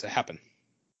always meant to happen.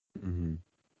 Mm-hmm.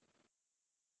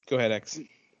 Go ahead, X.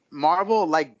 Marvel,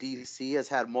 like DC, has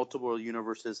had multiple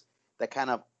universes that kind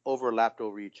of overlapped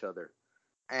over each other.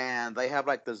 And they have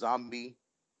like the zombie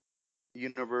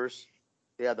universe.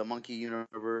 They have the monkey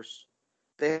universe.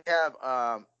 They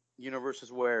have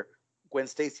universes where Gwen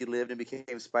Stacy lived and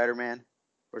became Spider-Man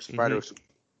or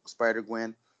Spider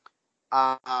Gwen.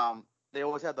 They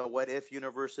always have the what if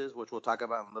universes, which we'll talk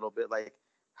about in a little bit, like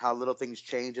how little things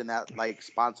change and that like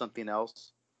spawn something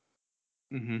else.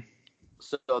 Mm-hmm.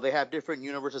 So they have different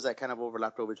universes that kind of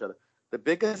overlap over each other. The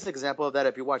biggest example of that,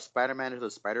 if you watch Spider-Man into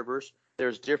the Spider-Verse,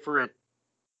 there's different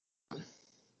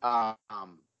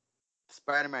um,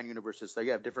 Spider-Man universes. So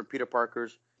you have different Peter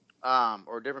Parkers,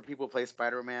 or different people play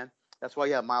Spider-Man. That's why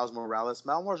you have Miles Morales.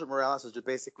 Miles Morales is just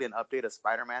basically an update of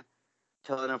Spider-Man,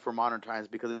 telling them for modern times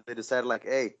because they decided like,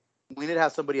 hey, we need to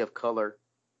have somebody of color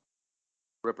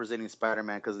representing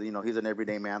Spider-Man because he's an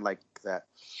everyday man like that.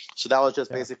 So that was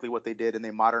just basically what they did, and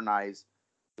they modernized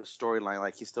the storyline.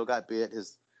 Like he still got bit,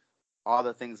 all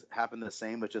the things happen the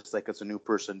same, but just like it's a new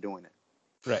person doing it.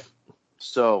 Right.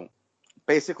 So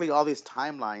basically, all these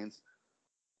timelines,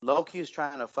 Loki is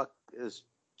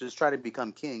just trying to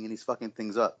become king, and he's fucking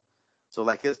things up. So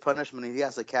like his punishment, he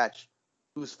has to catch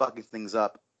who's fucking things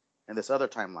up in this other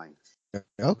timeline.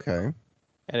 Okay.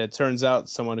 And it turns out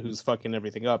someone who's fucking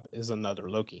everything up is another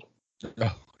Loki.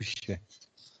 Oh shit.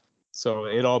 So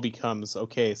it all becomes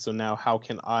okay. So now how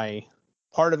can I?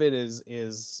 Part of it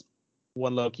is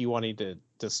one Loki wanting to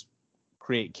just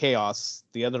create chaos.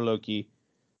 The other Loki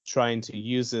trying to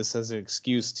use this as an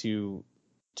excuse to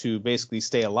basically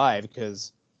stay alive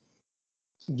because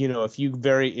if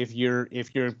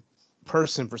your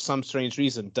person for some strange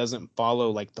reason doesn't follow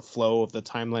like the flow of the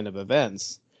timeline of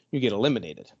events, you get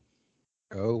eliminated.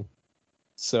 Oh.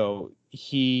 So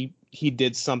he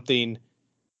did something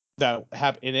that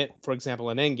happened in it. For example,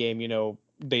 in Endgame,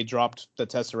 they dropped the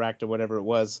Tesseract or whatever it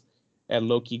was, and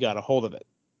Loki got a hold of it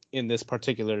in this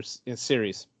particular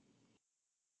series.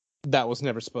 That was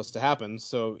never supposed to happen,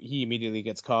 so he immediately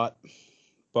gets caught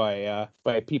by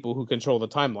people who control the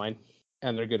timeline,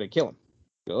 and they're gonna kill him,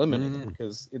 eliminate him,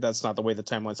 because that's not the way the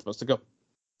timeline's supposed to go.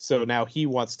 So now he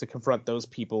wants to confront those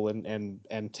people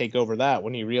and take over that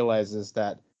when he realizes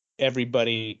that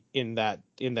everybody in that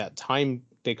time,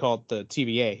 they call it the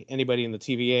TVA. Anybody in the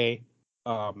TVA,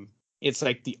 it's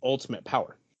like the ultimate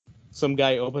power. Some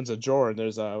guy opens a drawer and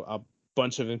there's a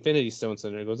bunch of Infinity Stones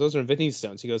in there. He goes, "Those are Infinity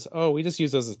Stones." He goes, "Oh, we just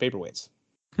use those as paperweights."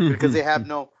 Because they have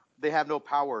no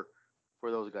power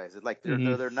for those guys. It's like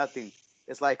they're nothing.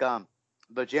 It's like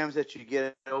the gems that you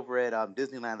get over at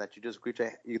Disneyland that you just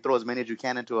you throw as many as you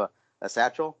can into a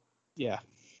satchel. Yeah.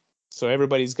 So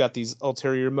everybody's got these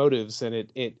ulterior motives, and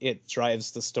it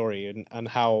drives the story and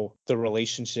how the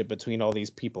relationship between all these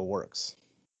people works.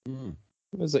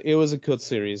 It was a good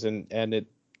series, and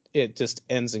it just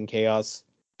ends in chaos.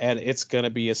 And it's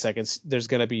gonna be there's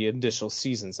gonna be additional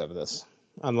seasons of this,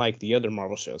 unlike the other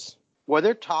Marvel shows. Well,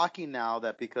 they're talking now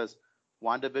that because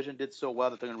WandaVision did so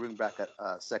well that they're gonna bring back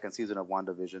a second season of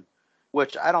WandaVision,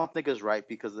 which I don't think is right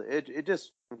because it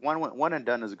just one and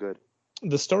done is good.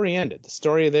 The story ended. The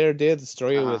story there did. The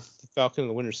story with Falcon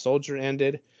and the Winter Soldier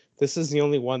ended. This is the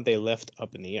only one they left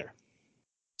up in the air.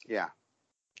 Yeah.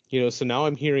 So now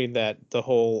I'm hearing that the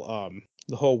whole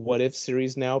What If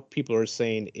series now people are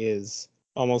saying is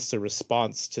almost a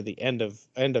response to the end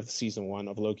of season 1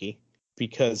 of Loki,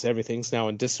 because everything's now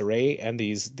in disarray and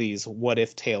these what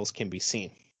if tales can be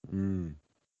seen.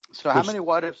 So how many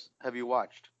what ifs have you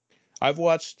watched? I've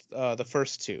watched the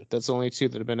first 2. That's the only 2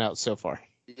 that have been out so far.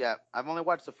 Yeah, I've only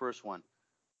watched the first one.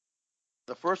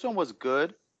 The first one was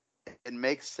good. It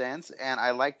makes sense, and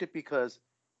I liked it because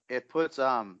it puts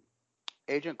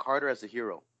Agent Carter as a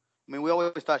hero. I mean, we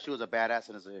always thought she was a badass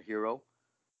and as a hero,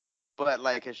 but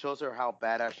like it shows her how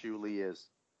badass she really is,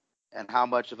 and how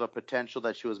much of a potential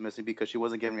that she was missing because she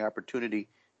wasn't given the opportunity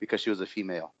because she was a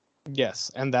female.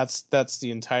 Yes, and that's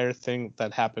the entire thing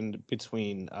that happened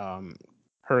between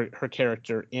her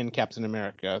character in Captain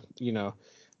America,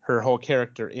 her whole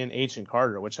character in Agent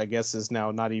Carter, which I guess is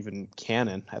now not even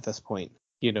canon at this point,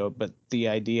 but the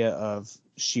idea of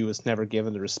she was never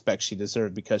given the respect she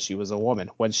deserved because she was a woman.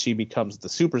 When she becomes the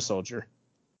super soldier,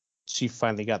 she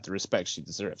finally got the respect she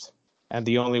deserves. And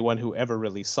the only one who ever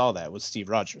really saw that was Steve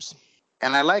Rogers.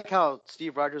 And I like how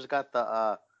Steve Rogers got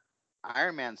the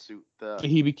Iron Man suit.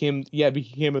 He became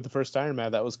the first Iron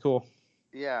Man. That was cool.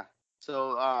 Yeah.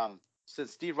 So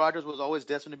since Steve Rogers was always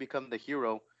destined to become the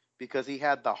hero because he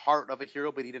had the heart of a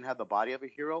hero, but he didn't have the body of a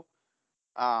hero.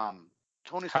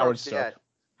 Tony Stark's dad,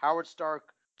 Howard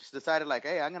Stark, just decided like,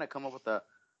 hey, I'm gonna come up with a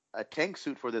tank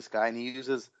suit for this guy, and he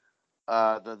uses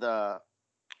the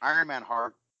Iron Man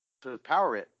heart to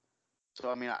power it. So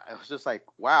I mean, I was just like,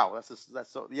 wow, that's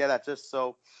just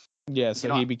so. Yeah,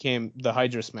 so he became the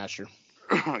Hydra Smasher.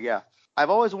 Yeah, I've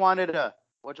always wanted to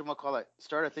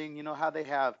start a thing. You know how they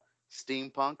have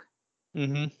steampunk?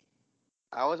 Mm-hmm.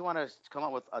 I always want to come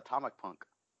up with atomic punk,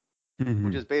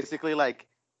 which is basically like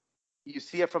you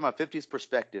see it from a 50s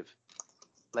perspective,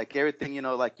 like everything.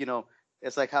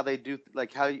 It's like how they do,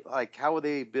 how would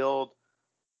they build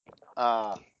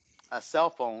a cell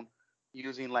phone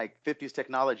using like 50s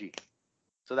technology?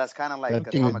 So that's kind of like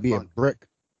that thing would be punk. A brick.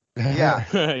 Yeah.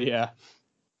 Yeah.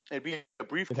 It'd be a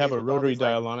briefcase. It'd have a rotary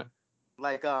dial on it.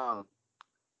 Like the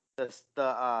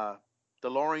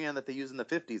DeLorean that they use in the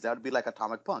 50s. That would be like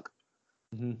atomic punk.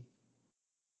 Mm-hmm.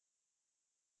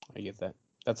 I get that.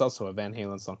 That's also a Van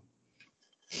Halen song.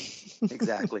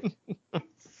 Exactly.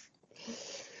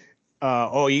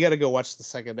 You got to go watch the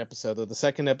second episode. The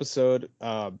second episode,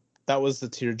 that was the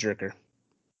tearjerker.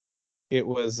 It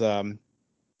was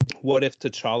what if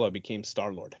T'Challa became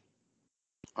Star-Lord?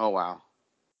 Oh wow.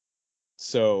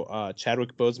 So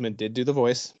Chadwick Boseman did do the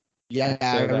voice. Yeah,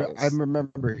 so I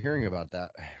remember hearing about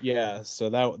that. Yeah, so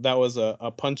that was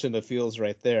a punch in the feels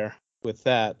right there with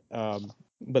that.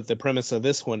 But the premise of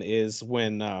this one is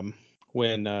when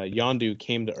Yondu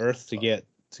came to Earth to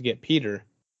get Peter,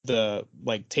 the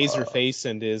like Taserface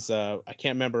and his I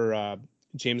can't remember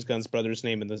James Gunn's brother's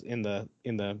name in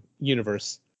the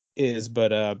universe is,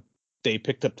 but they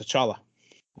picked up T'Challa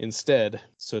instead.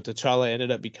 So T'Challa ended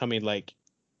up becoming like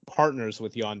partners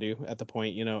with Yondu at the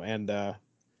point, and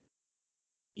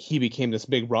he became this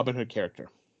big Robin Hood character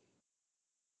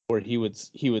where he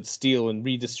would steal and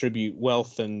redistribute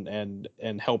wealth and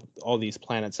help all these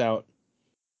planets out.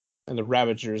 And the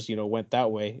Ravagers, went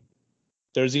that way.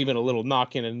 There's even a little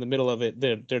knock in the middle of it.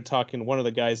 They're talking, one of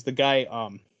the guys, the guy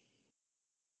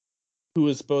who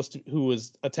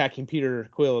was attacking Peter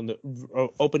Quill in the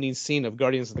opening scene of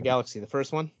Guardians of the Galaxy, the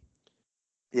first one.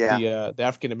 Yeah. The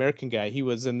African American guy, he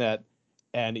was in that,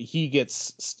 and he's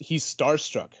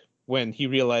starstruck when he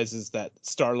realizes that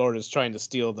Star-Lord is trying to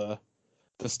steal the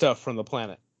stuff from the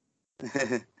planet.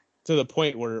 To the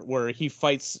point where he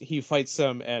fights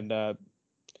him and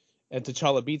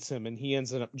T'Challa beats him, and he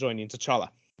ends up joining T'Challa.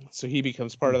 So he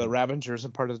becomes part of the Ravagers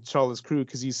and part of T'Challa's crew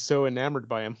because he's so enamored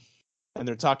by him. And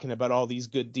they're talking about all these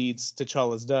good deeds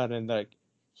T'Challa's done, and like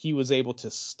he was able to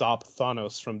stop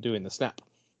Thanos from doing the snap.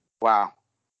 Wow.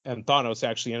 And Thanos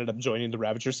actually ended up joining the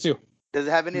Ravagers too. Does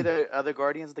it have any other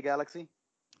Guardians of the Galaxy?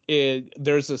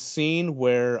 There's a scene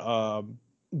where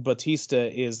Batista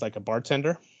is like a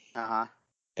bartender. Uh-huh.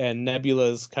 And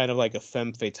Nebula's kind of like a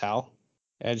femme fatale,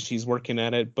 and she's working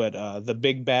at it, but the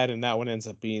big bad in that one ends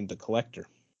up being the Collector.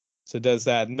 So it does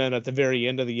that, and then at the very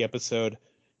end of the episode,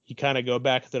 you kind of go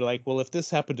back, they're like, well, if this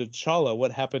happened to T'Challa,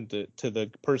 what happened to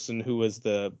the person who was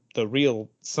the real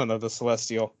son of the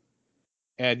Celestial?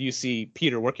 And you see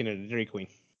Peter working at a Dairy Queen.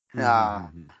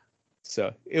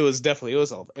 So it was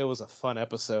a fun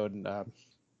episode, and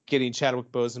getting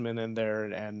Chadwick Boseman in there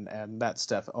and that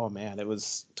stuff. Oh man, it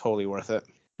was totally worth it.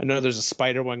 I know there's a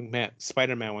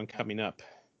Spider-Man one coming up,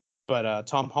 but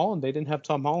Tom Holland, they didn't have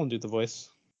Tom Holland do the voice.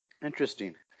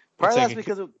 Interesting. Probably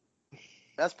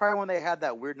that's probably when they had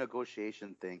that weird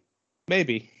negotiation thing.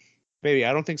 Maybe.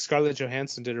 I don't think Scarlett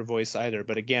Johansson did her voice either,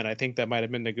 but again, I think that might have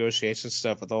been negotiation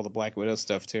stuff with all the Black Widow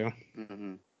stuff too.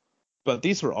 Mm-hmm. But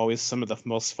these were always some of the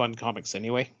most fun comics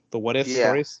anyway. The what if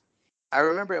stories. I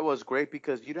remember it was great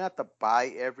because you didn't have to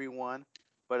buy everyone,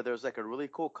 but if there was like a really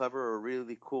cool cover or a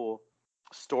really cool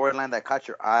storyline that caught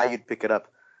your eye, you'd pick it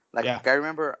up. I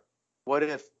remember, what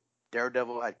if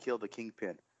Daredevil had killed the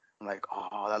Kingpin? I'm like,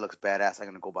 oh, that looks badass. I'm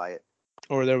gonna go buy it.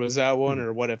 Or there was that one,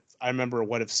 or what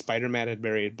if Spider-Man had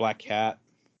married Black Cat?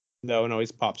 That one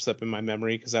always pops up in my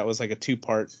memory because that was like a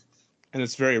 2-part, and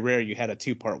it's very rare you had a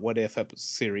 2-part what if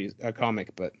series, a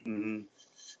comic, but they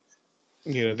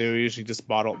were usually just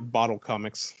bottle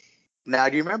comics. Now,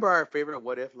 do you remember our favorite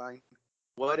 "What If" line?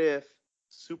 What if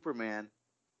Superman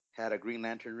had a Green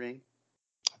Lantern ring?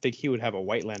 I think he would have a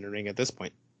White Lantern ring at this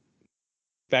point.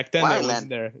 Back then, White that wasn't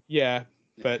there. Yeah,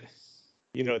 but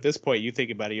at this point, you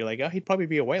think about it, you're like, oh, he'd probably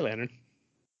be a White Lantern.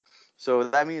 So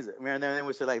that means, and then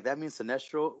we say like that means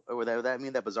Sinestro, or would that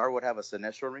mean that Bizarro would have a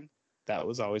Sinestro ring? That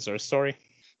was always our story.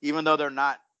 Even though they're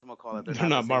not, I'm gonna call it, They're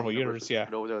not the Marvel same Universe, yeah.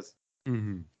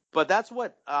 Mm-hmm. But that's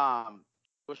what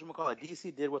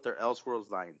DC did with their Elseworlds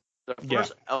line. The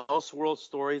first Elseworlds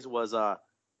stories was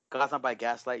Gotham by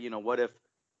Gaslight. What if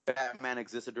Batman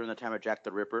existed during the time of Jack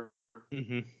the Ripper?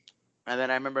 Mm-hmm. And then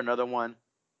I remember another one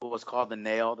was called The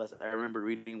Nail. I remember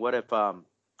reading. What if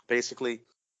basically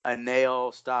a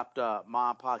nail stopped Ma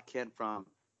and Pa Kent from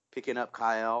picking up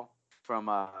Kyle from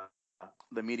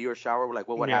the meteor shower? Like,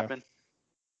 what would happen?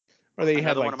 Or they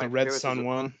had like the Red Sun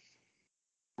one.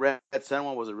 Red Sun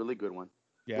one was a really good one.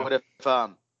 Yeah. What if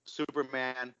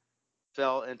Superman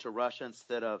fell into Russia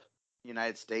instead of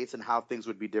United States, and how things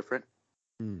would be different?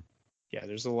 Yeah,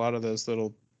 there's a lot of those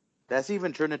little. That's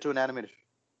even turned into an animated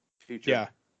feature. Yeah.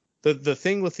 The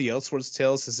thing with the Elseworlds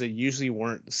tales is they usually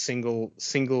weren't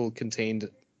single contained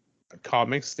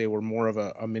comics. They were more of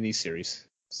a mini series.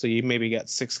 So you maybe got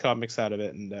 6 comics out of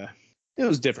it, and it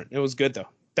was different. It was good though.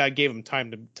 That gave them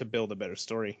time to build a better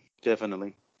story.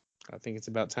 Definitely. I think it's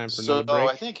about time for another break.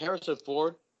 I think Harrison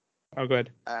Ford. Oh, go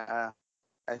ahead.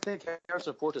 I think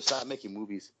Harrison Ford should stop making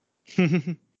movies.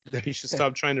 He should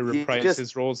stop trying to reprise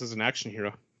his roles as an action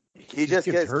hero. He just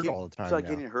gets hurt all the time. He's like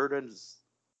getting hurt. And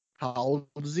how old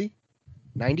is he?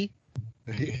 90?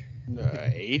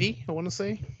 80, I want to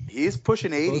say. He's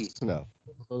pushing 80. Close enough.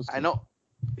 I know.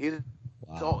 He's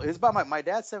so it's about my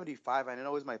dad's 75. I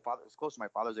know he's my father. It's close to my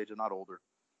father's age, and not older.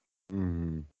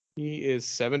 Mm-hmm. He is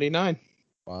 79.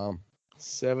 Wow.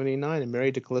 79 and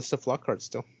married to Callista Flockhart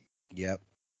still. Yep.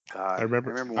 God, I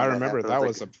remember that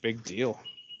was a big deal.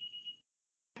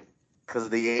 Because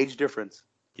of the age difference.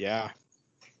 Yeah.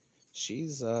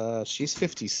 She's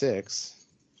 56.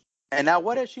 And now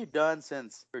what has she done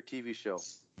since her TV show?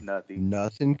 Nothing.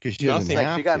 Nothing, because she doesn't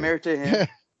have she got married to him.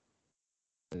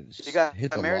 She got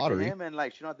hit the married lottery. to him, and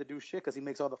like she don't have to do shit because he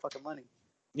makes all the fucking money.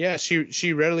 Yeah,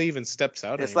 she rarely even steps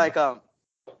out. It's anymore.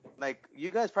 like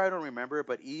you guys probably don't remember,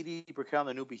 but Edie Brickell and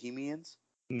the New Bohemians.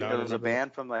 No, there was a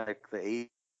band from like the 80s.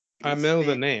 I know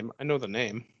the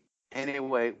name.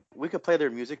 Anyway, we could play their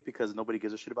music because nobody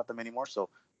gives a shit about them anymore. So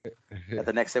at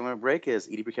the next segment break is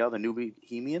Edie Brickell, the New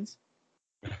Bohemians.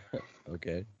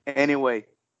 Okay. Anyway,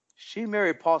 she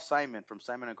married Paul Simon from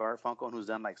Simon and Garfunkel, who's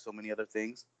done like so many other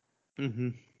things. Mm-hmm.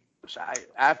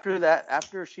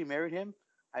 After she married him,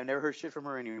 I've never heard shit from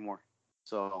her anymore.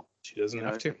 So she doesn't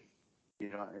have to.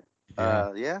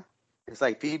 Yeah. It's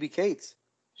like Phoebe Cates.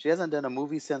 She hasn't done a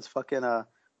movie since fucking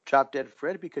Drop Dead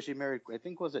Fred because she married, I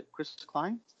think, was it Chris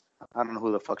Klein? I don't know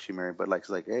who the fuck she married, but like, it's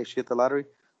like, hey, she hit the lottery.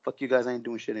 Fuck you guys, I ain't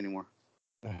doing shit anymore.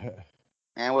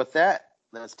 And with that,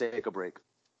 let's take a break.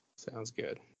 Sounds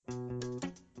good.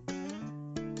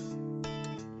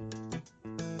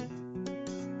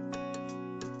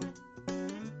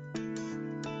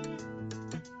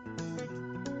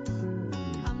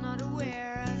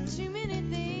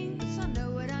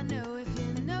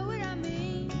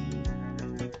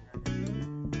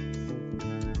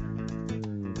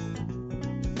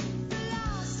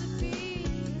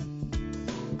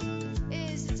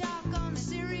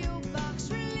 Cereal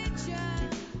box religion.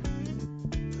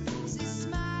 Is a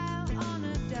smile on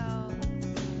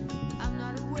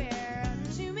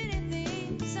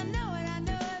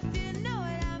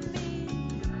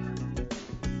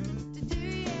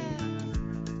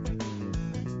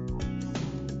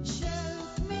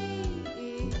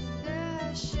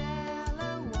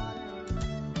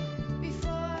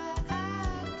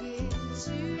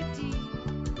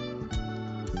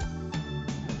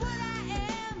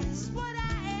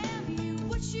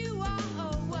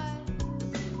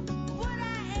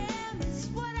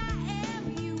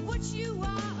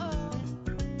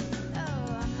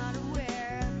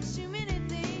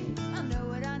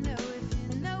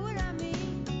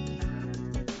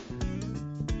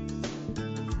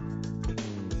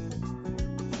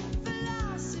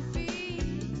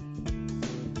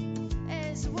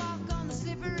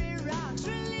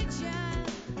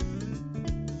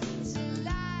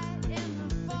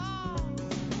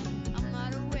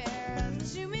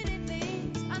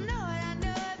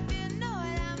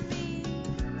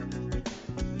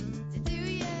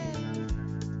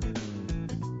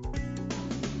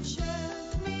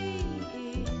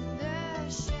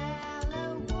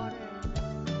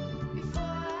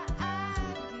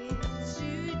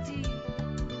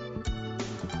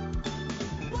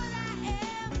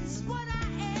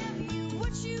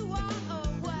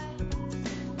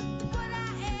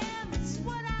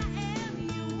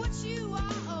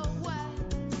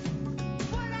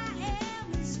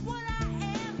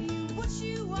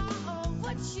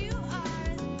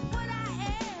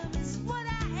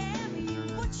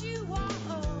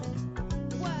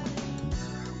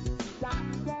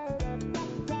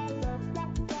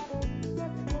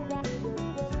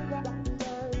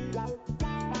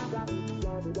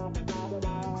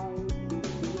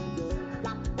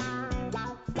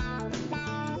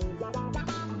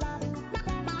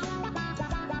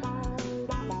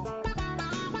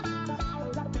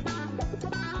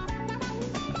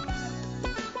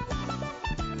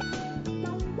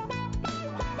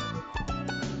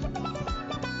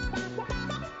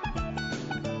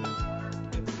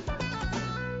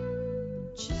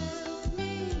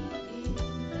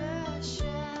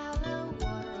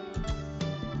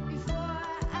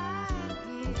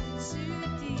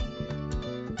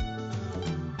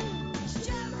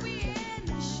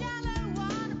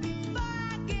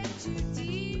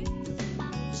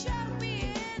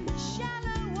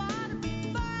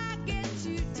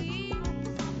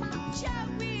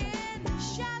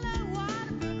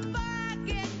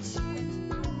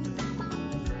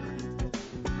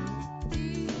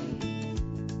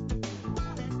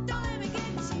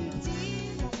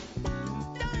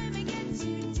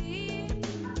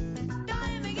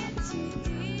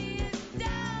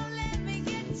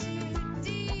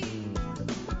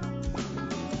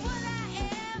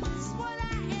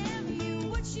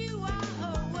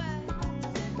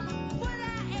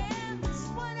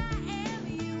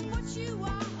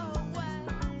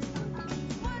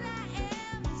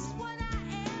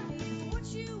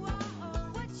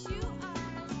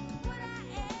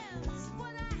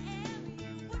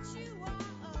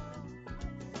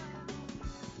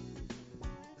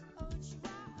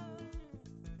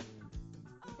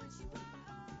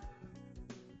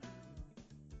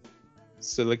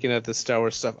So looking at the Star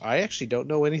Wars stuff, I actually don't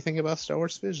know anything about Star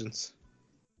Wars Visions.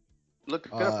 Look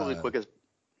it up really quick.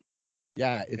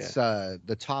 Yeah, it's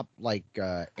the top like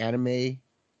anime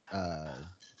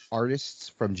artists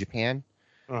from Japan.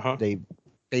 Uh-huh. They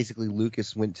basically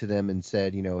Lucas went to them and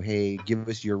said, you know, hey, give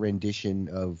us your rendition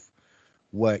of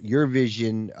what your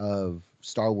vision of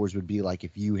Star Wars would be like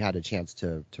if you had a chance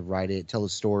to write it, tell a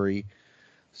story.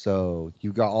 So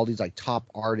you've got all these like top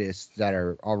artists that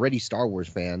are already Star Wars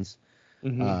fans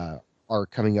are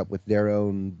coming up with their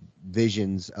own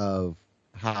visions of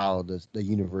how the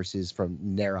universe is from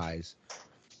their eyes.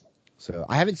 So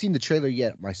I haven't seen the trailer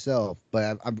yet myself,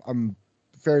 but I'm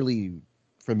fairly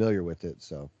familiar with it.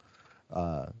 So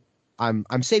I'm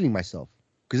saving myself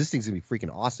because this thing's gonna be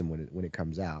freaking awesome when it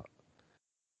comes out.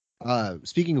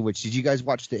 Speaking of which, did you guys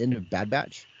watch the end of Bad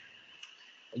Batch?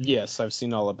 Yes, I've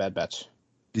seen all of Bad Batch.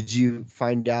 Did you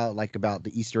find out like about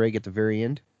the Easter egg at the very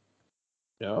end?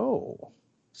 No.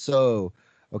 So,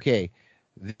 okay,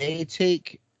 they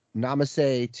take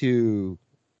Namaste to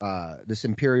this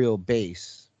Imperial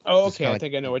base. Oh, This okay. kinda I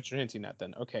think I know what you're hinting at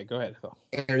then. Okay, go ahead.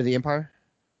 like Heir to the Empire.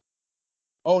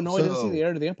 Oh, no, I didn't see So- the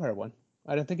Heir to the Empire one.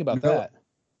 I didn't think about No. that.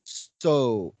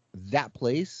 So that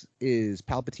place is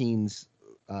Palpatine's.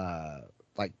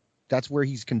 Like that's where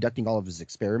he's conducting all of his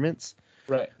experiments.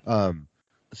 Right.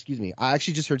 Excuse me. I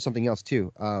actually just heard something else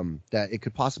too. That it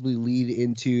could possibly lead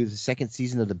into the second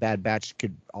season of the Bad Batch.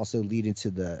 Could also lead into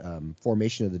the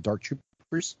formation of the Dark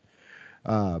Troopers.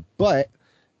 But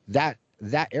that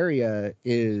area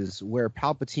is where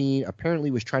Palpatine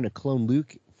apparently was trying to clone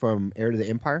Luke from Heir to the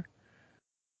Empire.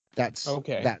 That's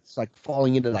Okay. That's like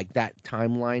falling into like that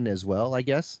timeline as well, I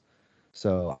guess.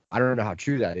 So I don't know how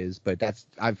true that is, but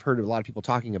I've heard a lot of people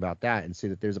talking about that and say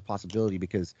that there's a possibility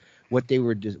because what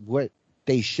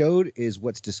they showed is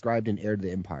what's described in Heir to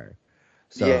the Empire.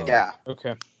 So Yeah,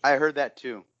 Okay. I heard that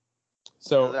too.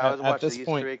 So I was at watching this the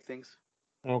point, Easter egg things.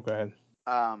 oh, go ahead.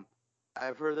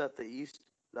 I've heard that the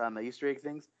Easter egg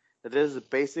things that this is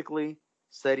basically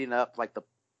setting up like the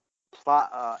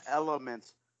plot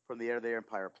elements from the Heir to the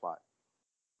Empire plot.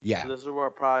 yeah, So this is where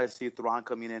I'll probably see Thrawn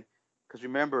coming in. Because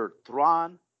remember,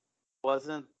 Thrawn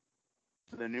wasn't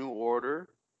the New Order.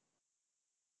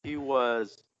 He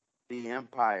was the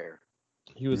Empire.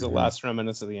 He was the last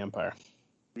remnants of the Empire.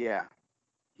 Yeah.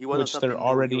 He wasn't Which something they're new.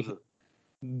 already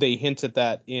they hinted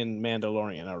that in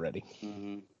Mandalorian already.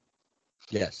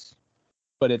 yes,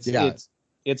 But it's Yeah.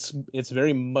 it's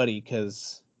very muddy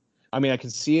because I mean I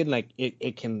can see it like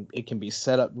it can be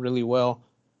set up really well.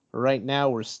 Right now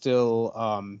we're still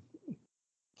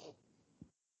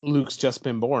Luke's just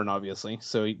been born, obviously,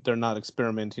 so they're not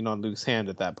experimenting on Luke's hand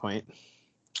at that point.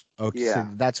 okay. Yeah.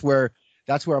 So that's where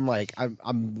I'm like I'm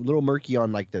a little murky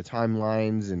on like the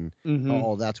timelines and how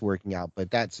all that's working out. But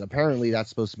that's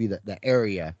supposed to be the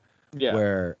area Yeah.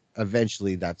 where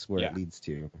eventually that's where Yeah. it leads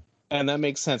to. And that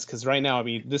makes sense because right now, I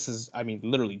mean, this is, I mean,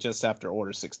 literally just after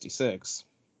Order 66.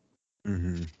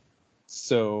 Mm-hmm.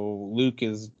 So Luke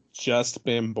has just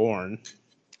been born.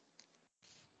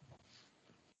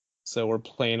 So we're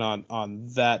playing on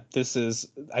that.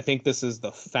 I think this is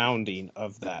the founding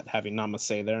of that, having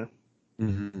Namaste there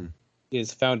Mm-hmm.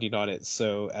 is founding on it.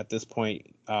 So at this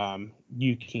point,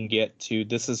 you can get to,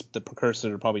 this is the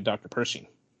precursor to probably Dr. Pershing.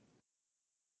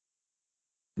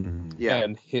 Mm-hmm. Yeah.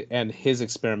 And his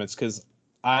experiments, because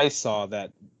I saw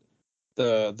that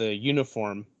the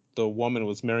uniform the woman that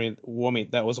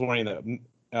was wearing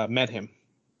that met him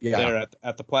there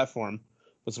at the platform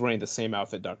was wearing the same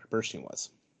outfit Dr. Pershing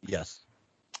was. Yes.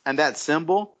 And that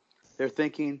symbol, they're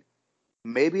thinking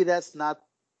maybe that's not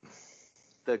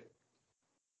the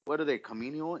what are they,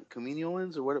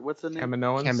 Kaminoans or what's the name?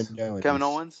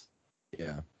 Kaminoans.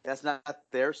 Yeah. That's not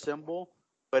their symbol,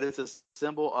 but it's a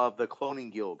symbol of the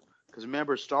cloning guild. Because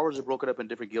remember, Star Wars is broken up in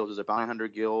different guilds. There's a bounty hunter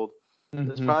guild.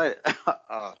 There's probably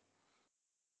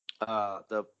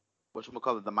the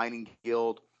the mining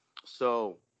guild.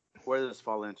 So where does this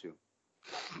fall into?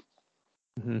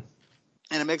 And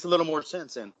it makes a little more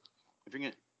sense. And if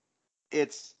you're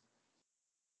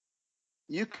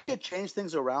you could change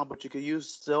things around, but you could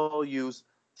still use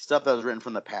stuff that was written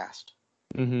from the past.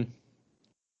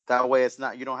 That way,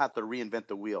 you don't have to reinvent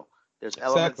the wheel. There's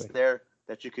elements there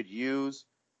that you could use,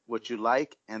 what you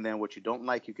like, and then what you don't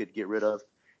like, you could get rid of,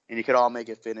 and you could all make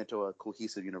it fit into a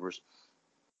cohesive universe.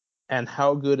 And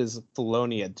how good is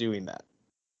Filoni at doing that?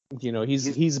 You know,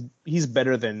 he's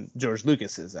better than George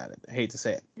Lucas is at it. I hate to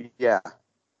say it. Yeah.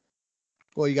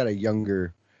 Well, you got a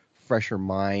younger, fresher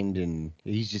mind, and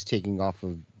he's just taking off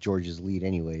of George's lead,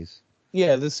 anyways.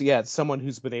 Yeah, it's someone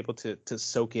who's been able to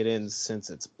soak it in since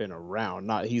it's been around.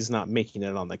 He's not making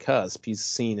it on the cusp. He's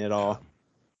seen it all.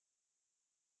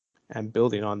 and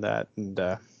building on that. And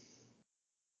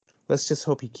let's just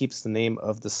hope he keeps the name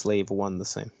of the Slave One the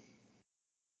same.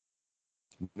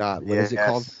 Not what is it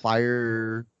called?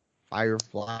 Yes.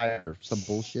 Firefly or some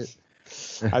bullshit.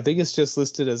 I think it's just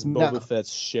listed as No. Boba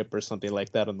Fett's ship or something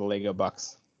like that on the Lego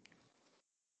box.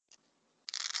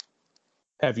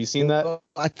 Have you seen that Well,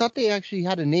 I thought they actually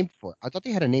had a name for it. I thought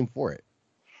they had a name for it.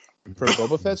 for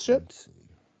Boba Fett's ship? Let's see.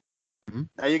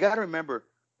 Now you got to remember,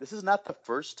 this is not the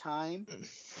first time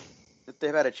that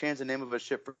they've had to change the name of a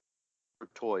ship for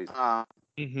toys.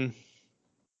 Mm-hmm.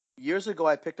 Years ago,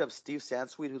 I picked up Steve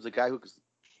Sansweet, who's a guy who's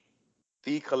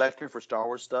the collector for Star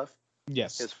Wars stuff.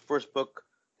 Yes. His first book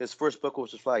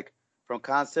was just like from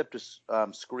concept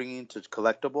to screen to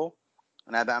collectible,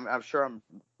 and I'm sure I'm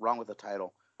wrong with the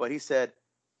title, but he said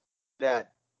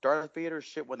that Darth Vader's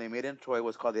ship when they made it into toy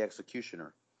was called the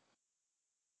Executioner,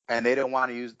 and they didn't want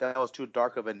to use that, was too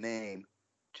dark of a name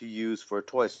to use for a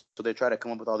toy, so they tried to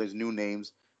come up with all these new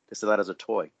names to sell that as a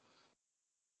toy.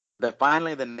 That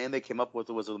finally the name they came up with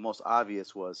was the most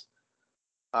obvious was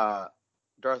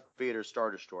Darth Vader's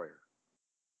Star Destroyer.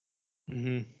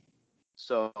 Mm-hmm.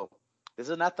 So this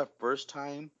is not the first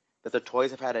time that the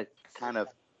toys have had to kind of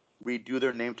redo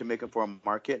their name to make it for a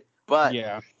market, but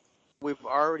Yeah. we've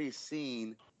already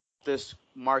seen this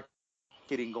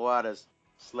marketing go out as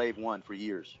Slave One for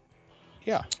years.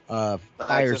 Yeah. Fire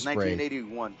since spray.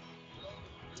 1981.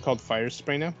 It's called Fire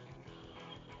Spray now?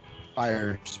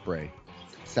 Fire spray.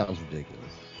 Sounds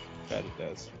ridiculous. That it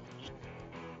does.